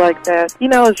had it just like that.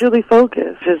 I was really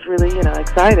focused, just really,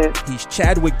 excited. He's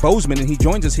Chadwick Boseman, and he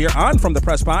joins us here on From the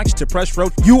Press Box to Press Row.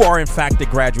 You are, in fact, a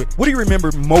graduate. What do you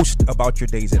remember most about your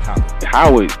days at Howard?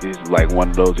 Howard is like one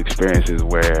of those experiences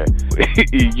where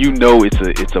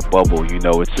it's a bubble.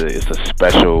 It's a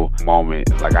special moment.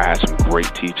 Like, I had some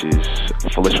great teachers.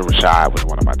 Felicia Rashad was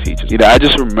one of my teachers. I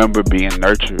just remember being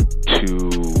nurtured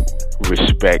to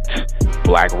respect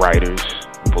black writers,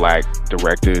 black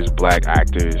directors, black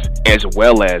actors, as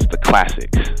well as the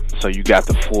classics. So you got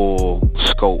the full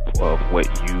scope of what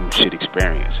you should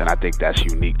experience, and I think that's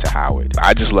unique to Howard.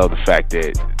 I just love the fact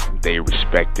that they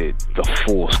respected the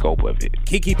full scope of it.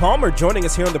 Keke Palmer joining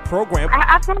us here on the program.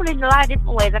 I've grown in a lot of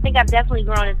different ways. I think I've definitely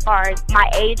grown as far as my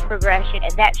age progression,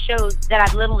 and that shows that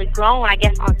I've literally grown, I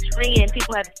guess, on screen, and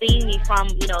people have seen me from,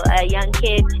 a young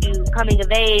kid to coming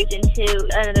of age into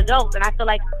an adult, and I feel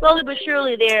like slowly but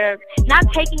surely they're not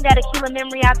taking that Akilah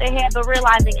memory out their head, but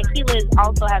realizing Akilah is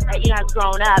also has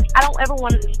grown up. I don't ever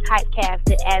want to be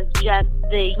typecasted as just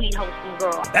the sweet wholesome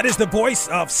girl. That is the voice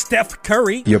of Steph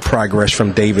Curry. Your progress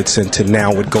from Davidson to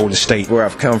now with Golden State. Where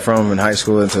I've come from in high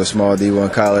school into a small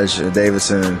D1 college at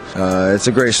Davidson. It's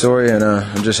a great story, and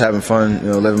I'm just having fun,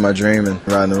 living my dream and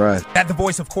riding the ride. That the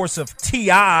voice, of course, of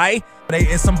T.I.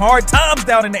 It's some hard times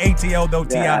down in the ATL, though,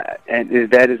 T.I. Yeah,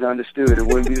 and that is understood. It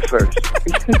wouldn't be the first.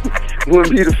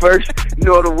 Wouldn't be the first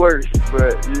nor the worst.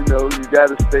 But, you got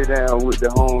to stay down with the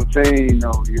home team,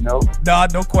 No,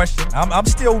 no question.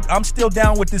 I'm still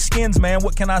down with the Skins, man.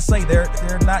 What can I say? They're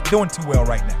not doing too well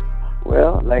right now.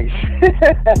 Well, like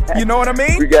you know what I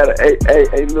mean? We gotta, hey,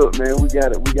 look, man, we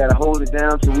gotta hold it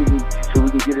down so we can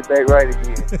get it back right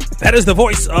again. That is the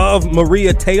voice of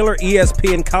Maria Taylor,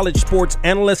 ESPN college sports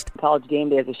analyst. College Game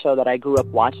Day is a show that I grew up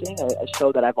watching, a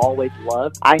show that I've always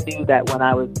loved. I knew that when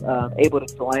I was able to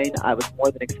join, I was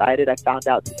more than excited. I found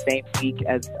out the same week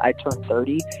as I turned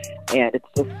 30, and it's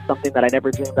just something that I never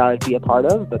dreamed I would be a part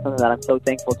of, but something that I'm so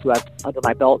thankful to have under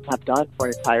my belt, have done for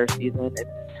an entire season.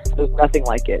 There's nothing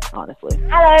like it, honestly.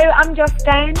 Hello, I'm Joss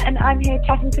Stone, and I'm here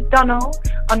chatting to Donald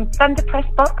on From the Press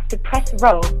Box to Press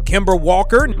Row. Kimber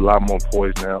Walker. There's a lot more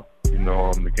poise now.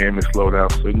 The game is slowed down,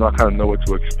 so I kind of know what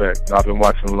to expect. I've been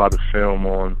watching a lot of film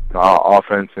on our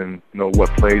offense and what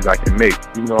plays I can make.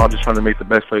 I'm just trying to make the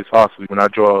best plays possible. When I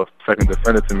draw a second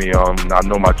defender to me, I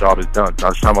know my job is done. I'm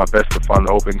just trying my best to find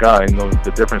the open guy.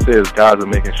 The difference is guys are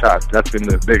making shots. That's been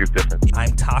the biggest difference.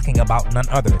 I'm talking about none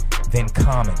other than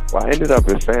Common. Well, I ended up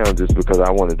at FAM just because I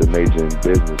wanted to major in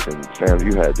business, and FAM,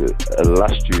 you had the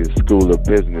illustrious School of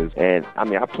Business. And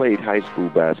I played high school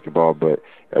basketball, but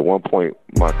at one point,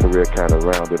 my career kind of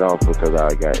rounded off because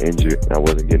I got injured and I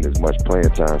wasn't getting as much playing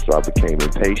time, so I became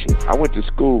impatient. I went to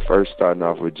school first starting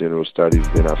off with general studies,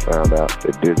 then I found out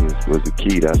that business was the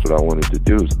key. That's what I wanted to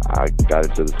do. So I got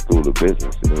into the School of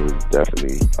Business, and it was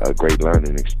definitely a great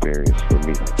learning experience for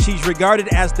me. She's regarded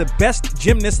as the best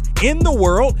gymnast in the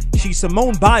world. She's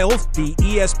Simone Biles, the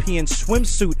ESPN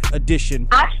swimsuit edition.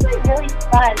 Actually really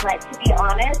fun, to be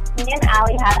honest. Me and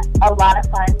Allie had a lot of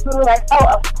fun. We were like, oh,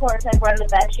 of course, we're in the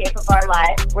best shape of our life.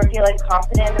 We're feeling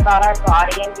confident about our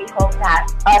body, and we hope that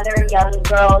other young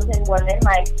girls and women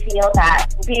feel that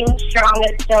being strong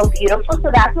is still beautiful. So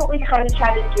that's what we kind of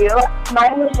try to do.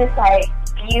 Mine was just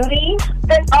beauty,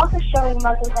 but also showing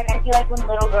muscles. I feel like when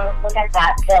little girls look at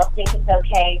that, they'll think it's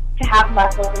okay to have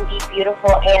muscles and be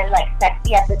beautiful and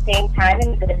sexy at the same time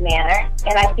in a good manner.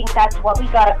 And I think that's what we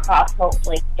got across,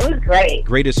 hopefully. It was great.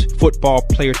 Greatest football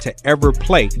player to ever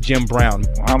play, Jim Brown.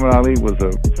 Muhammad Ali was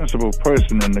a sensible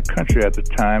person in the country at the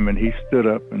time, and he stood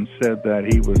up and said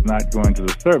that he was not going to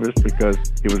the service because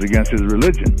it was against his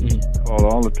religion.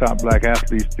 Called all the top black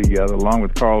athletes together, along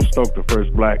with Carl Stokes, the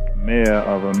first black mayor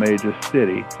of a major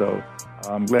city. So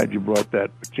I'm glad you brought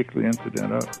that particular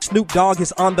incident up. Snoop Dogg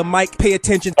is on the mic. Pay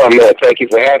attention. Oh, man, thank you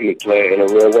for having me play in a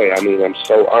real way. I'm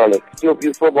so honored. Snoop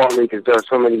Football League has done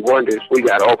so many wonders. We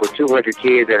got over 200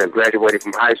 kids that have graduated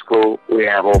from high school. We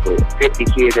have over 50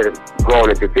 kids that have gone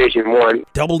to Division I.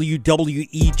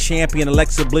 WWE champion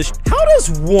Alexa Bliss. How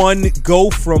does one go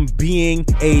from being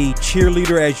a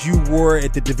cheerleader as you were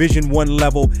at the Division I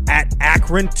level at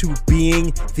Akron to being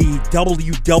the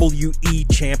WWE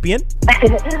champion?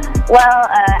 Well,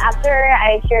 after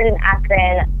I cheered in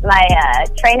Akron, my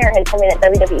trainer had told me that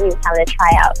WWE was having a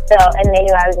tryout, and they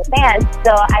knew I was a fan.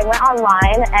 So I went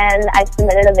online and I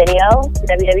submitted a video to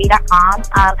WWE.com.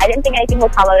 I didn't think anything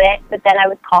would come of it, but then I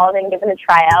was called and given a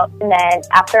tryout. And then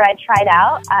after I tried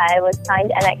out, I was signed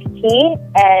to NXT,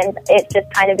 and it just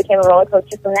kind of became a roller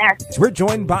coaster from there. We're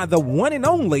joined by the one and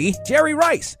only Jerry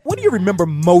Rice. What do you remember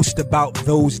most about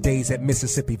those days at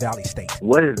Mississippi Valley State?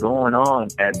 What is going on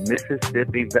at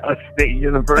Mississippi Valley State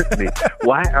University?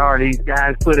 Why are these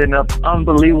guys putting up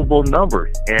unbelievable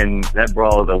numbers? And that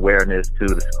brought awareness to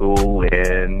the school.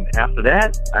 And after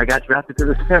that, I got drafted to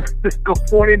the San Francisco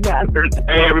 49ers.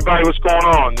 Hey, everybody, what's going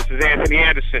on? This is Anthony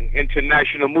Anderson,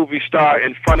 international movie star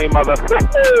and funny mother.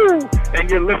 And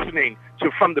you're listening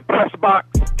to From the Press Box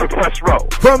to Press Row.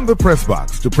 From the Press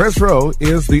Box to Press Row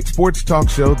is the sports talk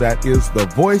show that is the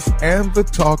voice and the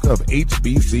talk of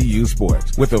HBCU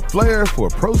sports, with a flair for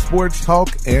pro sports talk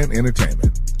and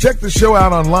entertainment. Check the show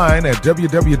out online at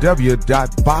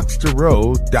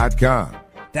www.boxtorow.com.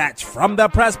 That's From the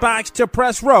Press Box to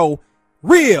Press Row,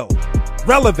 real,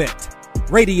 relevant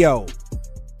radio.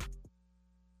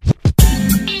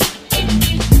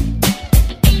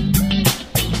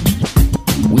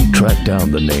 We track down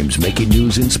the names making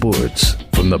news in sports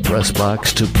from the press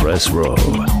box to press row.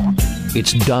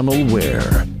 It's Donald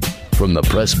Ware. From the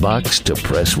press box to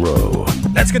press row.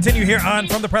 Let's continue here on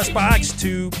From the Press Box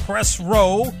to Press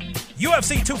Row.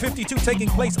 UFC 252 taking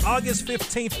place August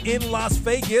 15th in Las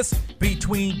Vegas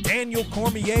between Daniel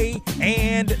Cormier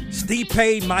and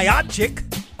Stipe Miocic.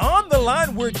 On the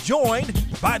line, we're joined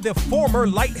by the former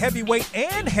light heavyweight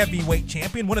and heavyweight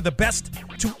champion, one of the best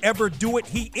to ever do it.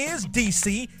 He is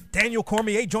DC. Daniel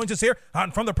Cormier joins us here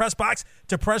on From the Press Box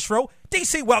to Press Row.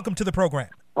 DC, welcome to the program.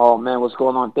 Oh, man, what's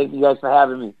going on? Thank you guys for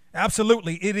having me.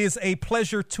 Absolutely. It is a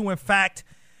pleasure to, in fact,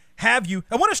 have you.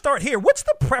 I want to start here. What's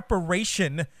the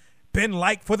preparation been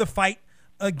like for the fight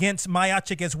against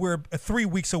Miocic as we're 3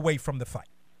 weeks away from the fight?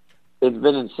 It's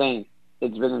been insane.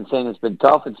 It's been insane. It's been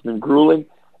tough. It's been grueling.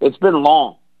 It's been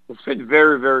long. It's been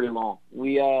very, very long.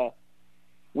 We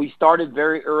started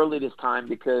very early this time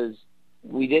because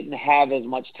we didn't have as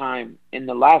much time in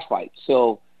the last fight.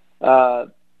 So,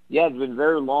 it's been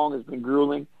very long. It's been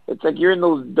grueling. It's like you're in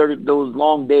those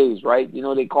long days, right? You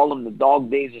know, they call them the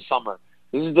dog days of summer.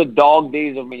 This is the dog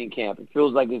days of training camp. It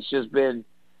feels like it's just been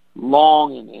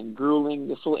long and grueling.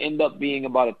 This will end up being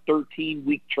about a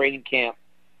 13-week training camp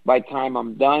by the time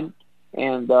I'm done.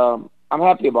 And I'm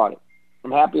happy about it.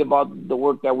 I'm happy about the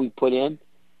work that we've put in.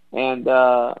 And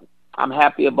I'm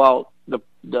happy about the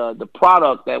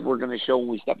product that we're going to show when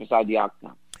we step inside the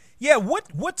octagon. Yeah,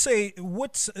 what's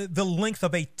the length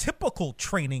of a typical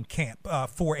training camp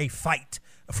for a fight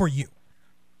for you?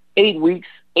 8 weeks.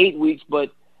 8 weeks,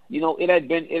 but you know, it had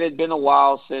been a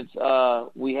while since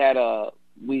it's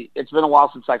been a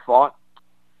while since I fought,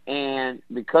 and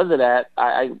because of that,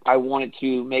 I wanted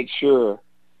to make sure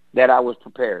that I was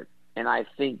prepared, and I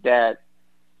think that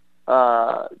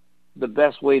the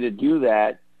best way to do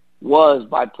that was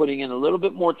by putting in a little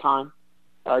bit more time,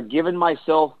 giving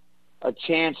myself a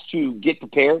chance to get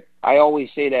prepared. I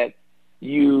always say that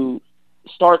you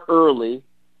start early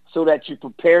so that you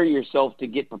prepare yourself to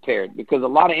get prepared, because a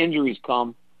lot of injuries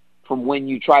come from when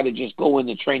you try to just go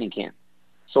into training camp.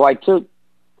 So I took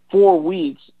 4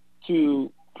 weeks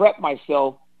to prep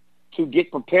myself to get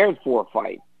prepared for a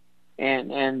fight.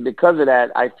 And because of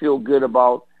that, I feel good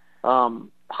about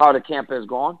how the camp has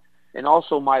gone, and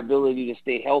also my ability to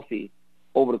stay healthy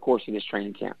over the course of this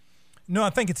training camp. No, I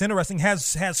think it's interesting.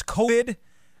 Has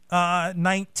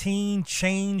COVID-19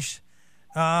 changed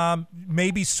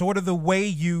maybe sort of the way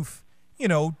you've,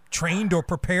 trained or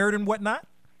prepared and whatnot?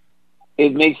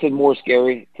 It makes it more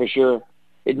scary, for sure.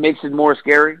 It makes it more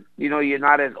scary. You know, you're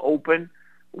not as open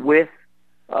with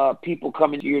people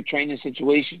coming to your training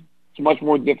situation. It's much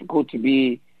more difficult to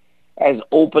be as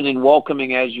open and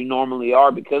welcoming as you normally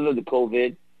are because of the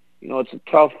COVID. You know, it's a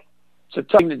tough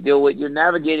thing to deal with. You're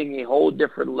navigating a whole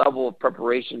different level of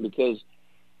preparation because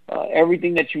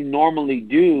everything that you normally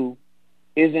do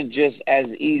isn't just as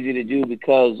easy to do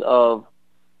because of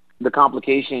the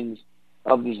complications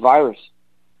of this virus.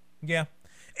 Yeah.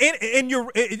 And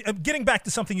you're getting back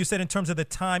to something you said in terms of the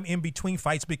time in between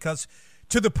fights, because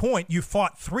to the point, you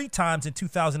fought 3 times in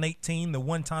 2018, the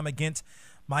one time against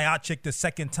Miocic, the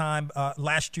second time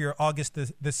last year, August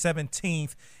the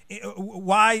 17th.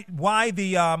 Why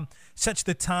the such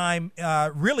the time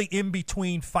really in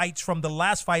between fights from the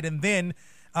last fight, and then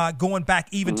going back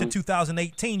even to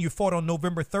 2018, you fought on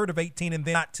November 3rd of 18 and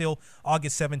then not till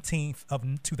August 17th of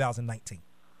 2019.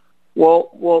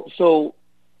 Well, so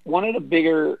one of the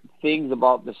bigger things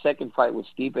about the second fight with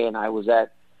Stipe and I was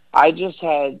that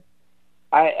after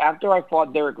I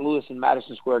fought Derek Lewis in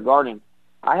Madison Square Garden,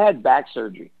 I had back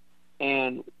surgery.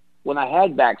 And when I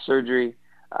had back surgery,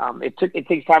 it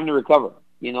takes time to recover,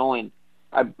 and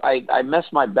I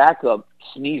messed my back up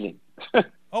sneezing.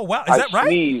 Oh, wow. Is that right? I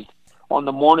sneezed on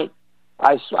the morning.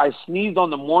 I sneezed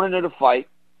on the morning of the fight,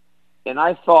 and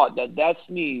I thought that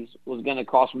sneeze was going to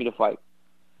cost me the fight.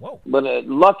 Whoa. But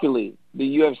luckily,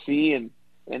 the UFC and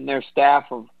their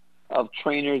staff of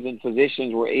trainers and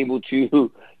physicians were able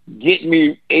to get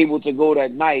me able to go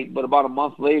that night. But about a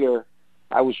month later,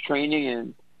 I was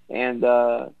training and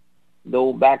the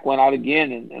old back went out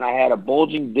again, and I had a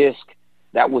bulging disc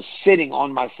that was sitting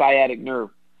on my sciatic nerve.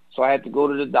 So I had to go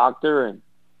to the doctor,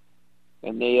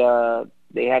 and they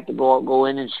had to go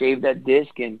in and shave that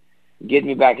disc and get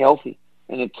me back healthy.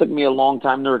 And it took me a long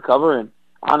time to recover, and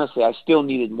honestly, I still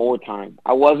needed more time.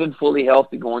 I wasn't fully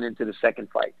healthy going into the second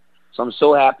fight. So I'm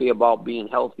so happy about being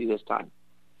healthy this time.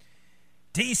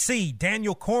 DC,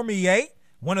 Daniel Cormier,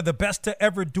 one of the best to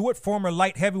ever do it, former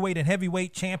light heavyweight and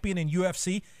heavyweight champion in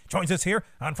UFC, joins us here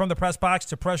on From the Press Box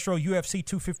to Press Row, UFC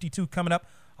 252 coming up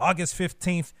August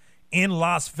 15th in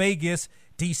Las Vegas.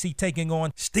 DC taking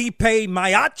on Stipe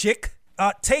Miocic.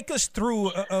 Take us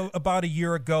through about a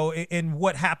year ago and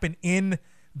what happened in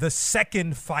the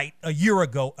second fight a year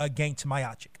ago against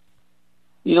Miocic.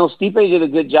 Stipe did a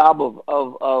good job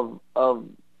of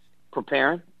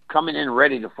preparing, coming in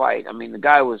ready to fight. I mean, the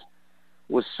guy was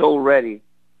so ready,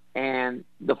 and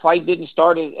the fight didn't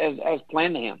start as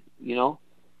planned to him.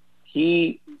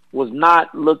 He was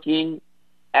not looking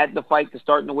at the fight to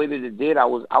start in the way that it did. I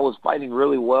was fighting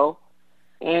really well,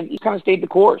 and he kind of stayed the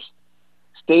course,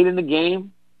 stayed in the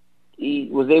game. He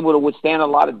was able to withstand a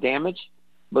lot of damage,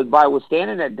 but by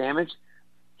withstanding that damage,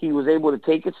 he was able to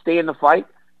take it, stay in the fight,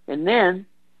 and then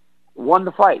won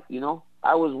the fight.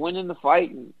 I was winning the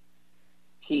fight, and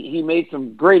he made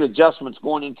some great adjustments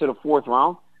going into the 4th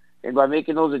round. And by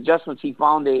making those adjustments, he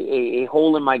found a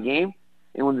hole in my game.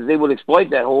 And when he was able to exploit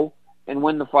that hole, and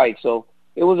win the fight. So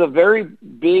it was a very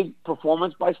big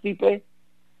performance by Stipe.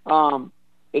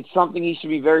 It's something he should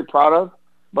be very proud of,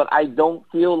 but I don't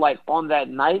feel like on that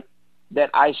night that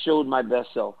I showed my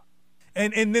best self.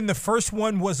 And then the first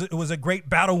one was a great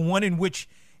battle, one in which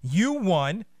you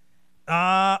won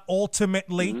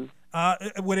ultimately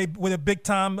with a big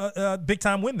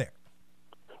time win there.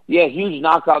 Yeah, huge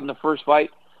knockout in the first fight.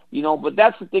 But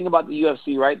that's the thing about the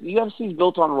UFC, right? The UFC is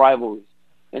built on rivalries.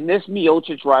 And this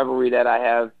Miocic rivalry that I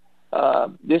have,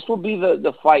 this will be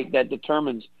the fight that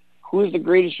determines who is the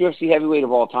greatest UFC heavyweight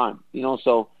of all time.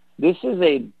 So this is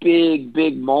a big,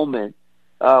 big moment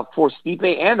for Stipe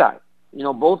and I.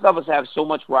 Both of us have so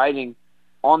much riding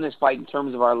on this fight in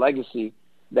terms of our legacy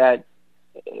that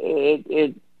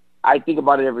I think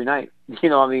about it every night.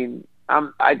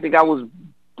 I think I was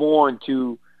born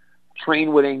to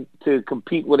to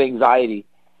compete with anxiety,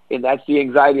 and that's the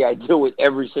anxiety I deal with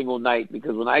every single night,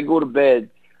 because when I go to bed,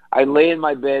 I lay in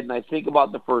my bed and I think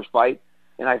about the first fight,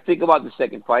 and I think about the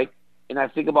second fight, and I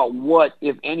think about what,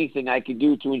 if anything, I could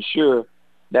do to ensure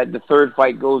that the third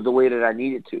fight goes the way that I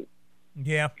need it to.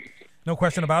 Yeah, no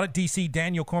question about it. DC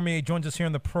Daniel Cormier joins us here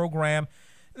on the program.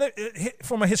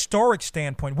 From a historic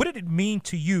standpoint, what did it mean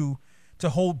to you to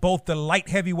hold both the light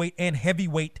heavyweight and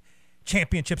heavyweight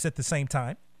championships at the same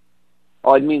time?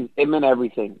 Oh, it meant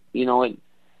everything.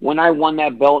 When I won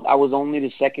that belt, I was only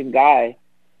the second guy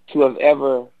to have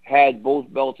ever had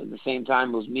both belts at the same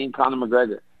time. It was me and Conor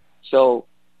McGregor. So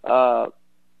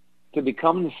to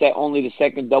become only the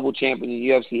second double champion in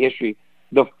UFC history,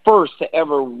 the first to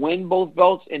ever win both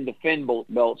belts and defend both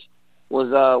belts,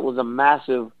 was a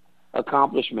massive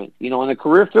accomplishment. And a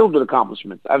career filled with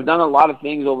accomplishments. I've done a lot of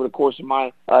things over the course of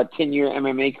my 10-year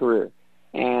MMA career,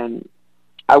 and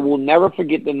I will never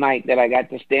forget the night that I got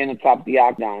to stand atop the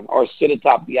octagon, or sit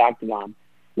atop the octagon,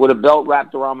 with a belt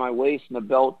wrapped around my waist and a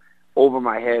belt over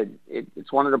my head.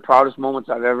 It's one of the proudest moments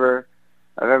I've ever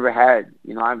had.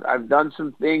 I've done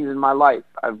some things in my life.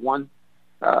 I've won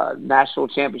national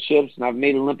championships and I've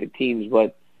made Olympic teams,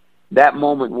 but that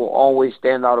moment will always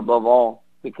stand out above all,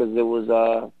 because it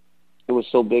was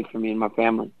so big for me and my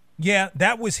family. Yeah,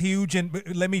 that was huge.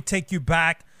 And let me take you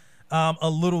back a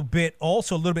little bit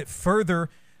further.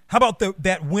 How about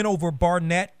that win over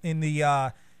Barnett in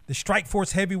the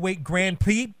Strikeforce Heavyweight Grand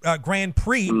Prix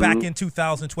back in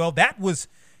 2012? That was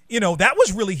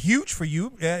really huge for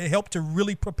you. It helped to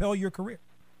really propel your career.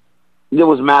 It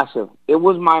was massive. It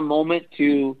was my moment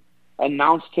to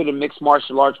announce to the mixed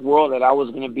martial arts world that I was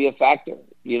going to be a factor.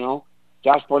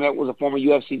 Josh Barnett was a former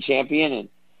UFC champion, and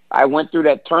I went through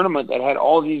that tournament that had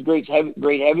all these great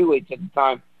heavyweights at the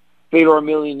time: Fedor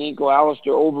Emelianenko,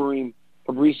 Alistair Overeem,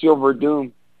 Fabricio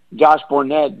Verdum, Josh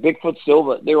Barnett, Bigfoot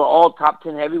Silva. They were all top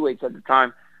 10 heavyweights at the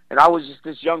time, and I was just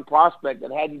this young prospect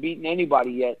that hadn't beaten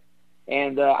anybody yet.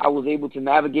 And I was able to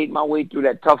navigate my way through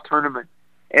that tough tournament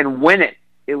and win it.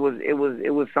 It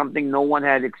was something no one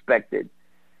had expected.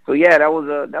 So yeah, that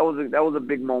was a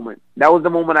big moment. That was the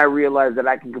moment I realized that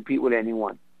I can compete with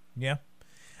anyone. Yeah.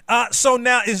 So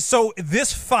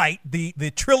this fight,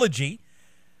 the trilogy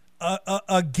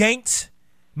against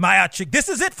Miocic, this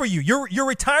is it for you. You're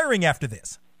retiring after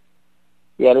this.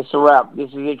 Yeah, this is a wrap. This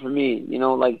is it for me.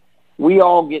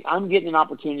 I'm getting an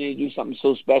opportunity to do something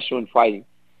so special in fighting.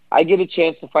 I get a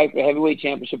chance to fight for the heavyweight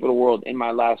championship of the world in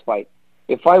my last fight.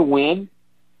 If I win,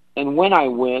 and when I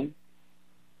win,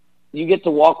 you get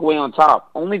to walk away on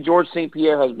top. Only George St.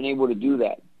 Pierre has been able to do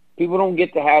that. People don't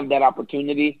get to have that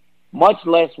opportunity, much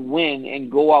less win and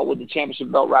go out with the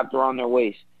championship belt wrapped around their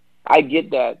waist. I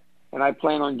get that, and I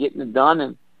plan on getting it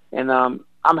done, and I'm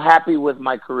happy with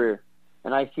my career.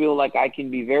 And I feel like I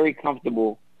can be very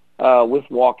comfortable with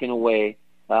walking away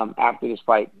after this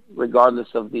fight, regardless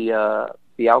of the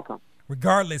outcome.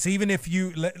 Regardless, even if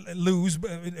you lose,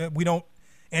 we don't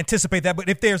anticipate that. But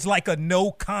if there's like a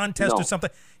no contest or something,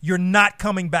 you're not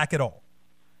coming back at all.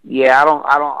 Yeah,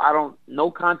 I don't. No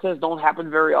contests don't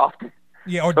happen very often.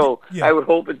 Yeah. I would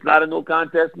hope it's not a no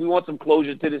contest. We want some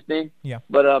closure to this thing. Yeah.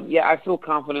 But I feel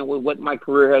confident with what my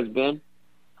career has been.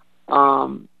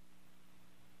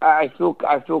 I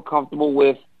feel comfortable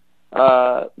with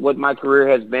what my career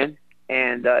has been,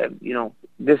 and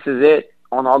this is it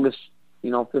on August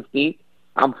 15th.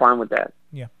 I'm fine with that.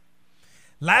 Yeah.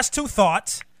 Last two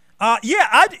thoughts. I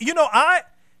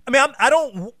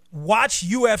don't watch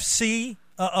UFC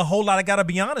a whole lot. I got to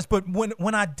be honest, but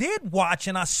when I did watch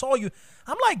and I saw you,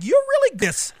 I'm like, you're really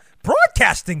this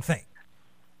broadcasting thing.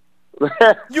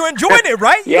 You're enjoying it,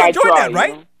 right? Yeah, you're enjoying that,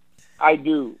 right? I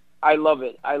do. I love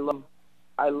it. I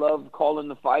love calling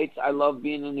the fights. I love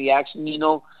being in the action.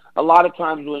 A lot of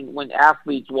times when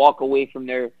athletes walk away from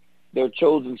their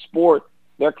chosen sport,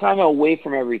 they're kind of away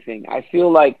from everything. I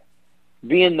feel like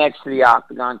being next to the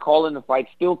octagon, calling the fight,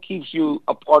 still keeps you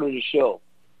a part of the show.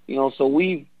 You know, so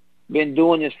we've been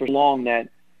doing this for long that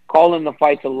calling the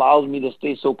fights allows me to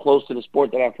stay so close to the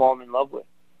sport that I've fallen in love with.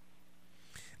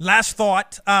 Last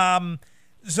thought.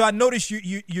 So I noticed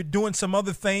you're doing some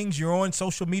other things. You're on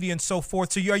social media and so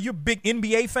forth. So are you a big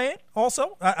NBA fan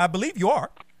also? I believe you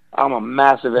are. I'm a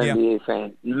massive NBA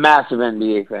fan. Massive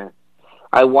NBA fan.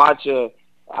 I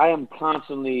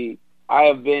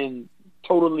have been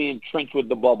totally entrenched with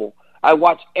the bubble. I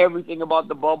watch everything about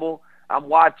the bubble. I'm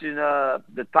watching the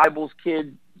Tybals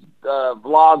kid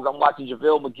vlogs. I'm watching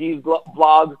JaVale McGee's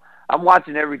vlogs. I'm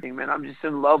watching everything, man. I'm just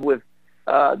in love with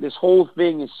this whole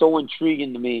thing is so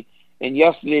intriguing to me. And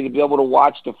yesterday to be able to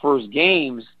watch the first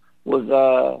games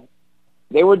was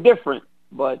they were different,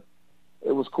 but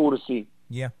it was cool to see.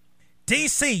 Yeah.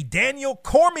 DC, Daniel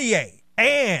Cormier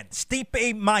and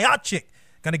Stipe Miocic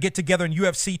going to get together in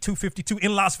UFC 252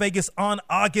 in Las Vegas on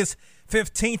August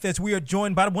 15th as we are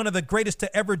joined by one of the greatest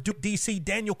to ever do DC,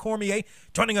 Daniel Cormier,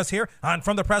 joining us here on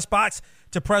From the Press Box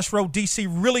to Press Row. DC,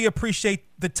 really appreciate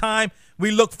the time. We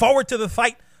look forward to the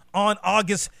fight on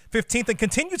August 15th and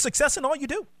continued success in all you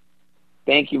do.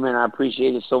 Thank you, man. I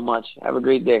appreciate it so much. Have a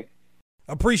great day.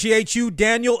 Appreciate you,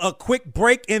 Daniel. A quick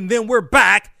break, and then we're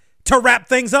back to wrap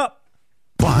things up.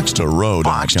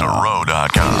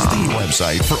 BoxToRow.com is the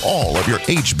website for all of your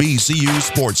HBCU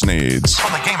sports needs.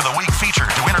 From the Game of the Week feature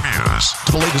to interviews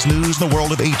to the latest news in the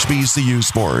world of HBCU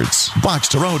sports,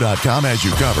 BoxToRow.com has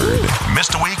you covered.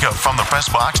 Missed a week of From the Press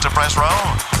Box to Press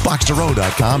Row?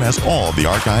 BoxToRow.com has all the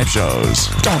archive shows.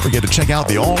 Don't forget to check out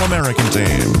the All-American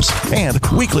teams and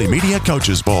weekly media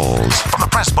coaches polls. From the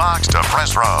Press Box to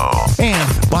Press Row and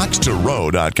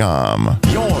BoxToRow.com,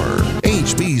 your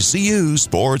HBCU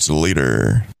sports leader.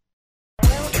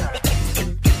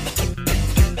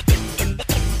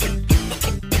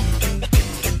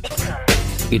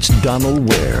 It's Donald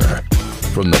Ware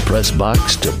from the Press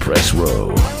Box to Press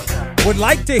Row. Would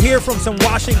like to hear from some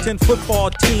Washington football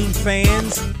team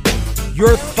fans.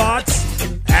 Your thoughts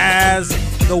as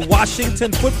the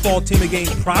Washington football team, again,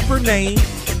 proper name,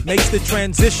 makes the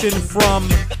transition from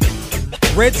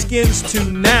Redskins to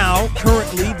now,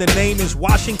 currently, the name is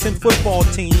Washington Football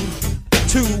Team,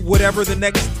 to whatever the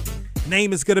next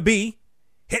name is going to be.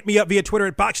 Hit me up via Twitter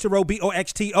at BoxToRow,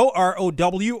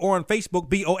 BoxTorow, or on Facebook,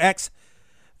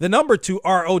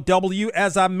 BOX2ROW.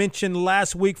 As I mentioned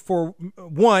last week, for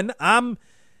one, I'm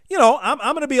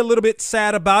going to be a little bit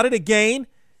sad about it. Again,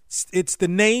 it's the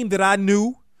name that I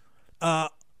knew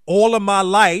all of my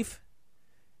life,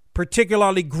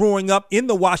 particularly growing up in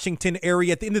the Washington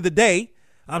area. At the end of the day,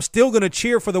 I'm still going to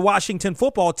cheer for the Washington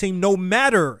football team no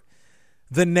matter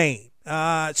the name.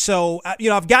 So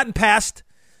I've gotten past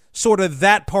sort of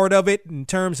that part of it in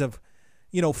terms of,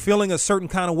 feeling a certain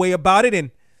kind of way about it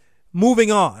and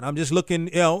moving on. I'm just looking,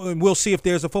 and we'll see if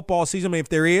there's a football season. I mean, if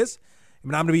there is,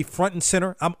 I'm going to be front and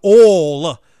center. I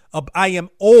am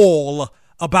all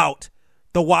about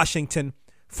the Washington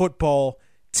football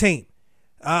team.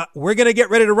 We're going to get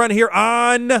ready to run here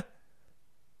on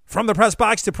From the Press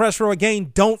Box to Press Row.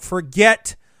 Again, don't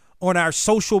forget on our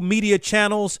social media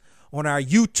channels, on our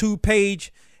YouTube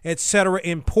page, etc.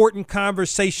 Important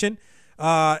conversation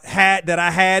that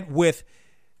I had with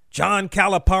John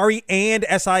Calipari and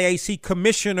SIAC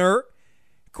Commissioner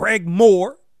Greg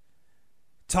Moore.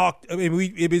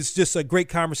 It was just a great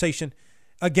conversation.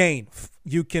 Again,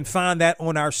 you can find that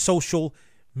on our social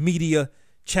media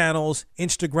channels,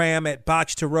 Instagram at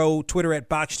Box2Row, Twitter at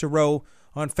Box2Row,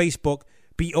 on Facebook,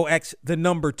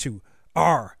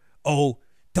 BOX2ROW.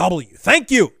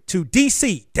 Thank you to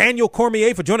DC, Daniel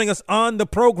Cormier, for joining us on the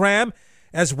program,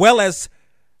 as well as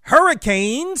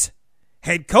Hurricanes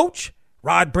head coach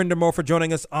Rod Brind'Amour for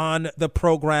joining us on the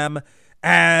program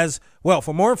as well.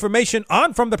 For more information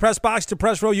on From the Press Box to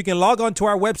Press Row, you can log on to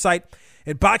our website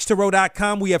at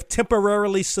BoxToRow.com. We have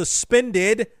temporarily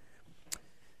suspended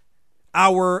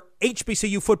our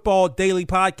HBCU Football Daily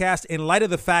Podcast in light of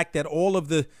the fact that all of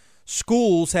the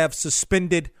schools have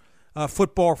suspended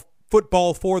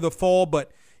football for the fall,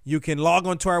 but you can log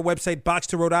on to our website,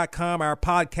 BoxToRow.com. Our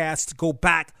podcasts go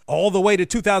back all the way to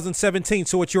 2017,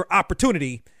 so it's your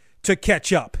opportunity to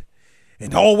catch up.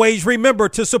 And always remember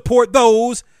to support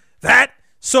those that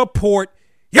support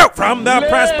you. From the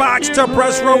Press Box to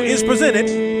Press Row is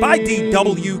presented by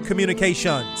DW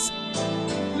Communications.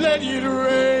 Let it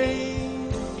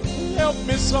rain. Help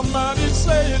me, somebody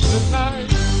say it tonight.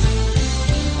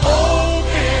 Oh,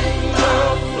 in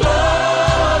love.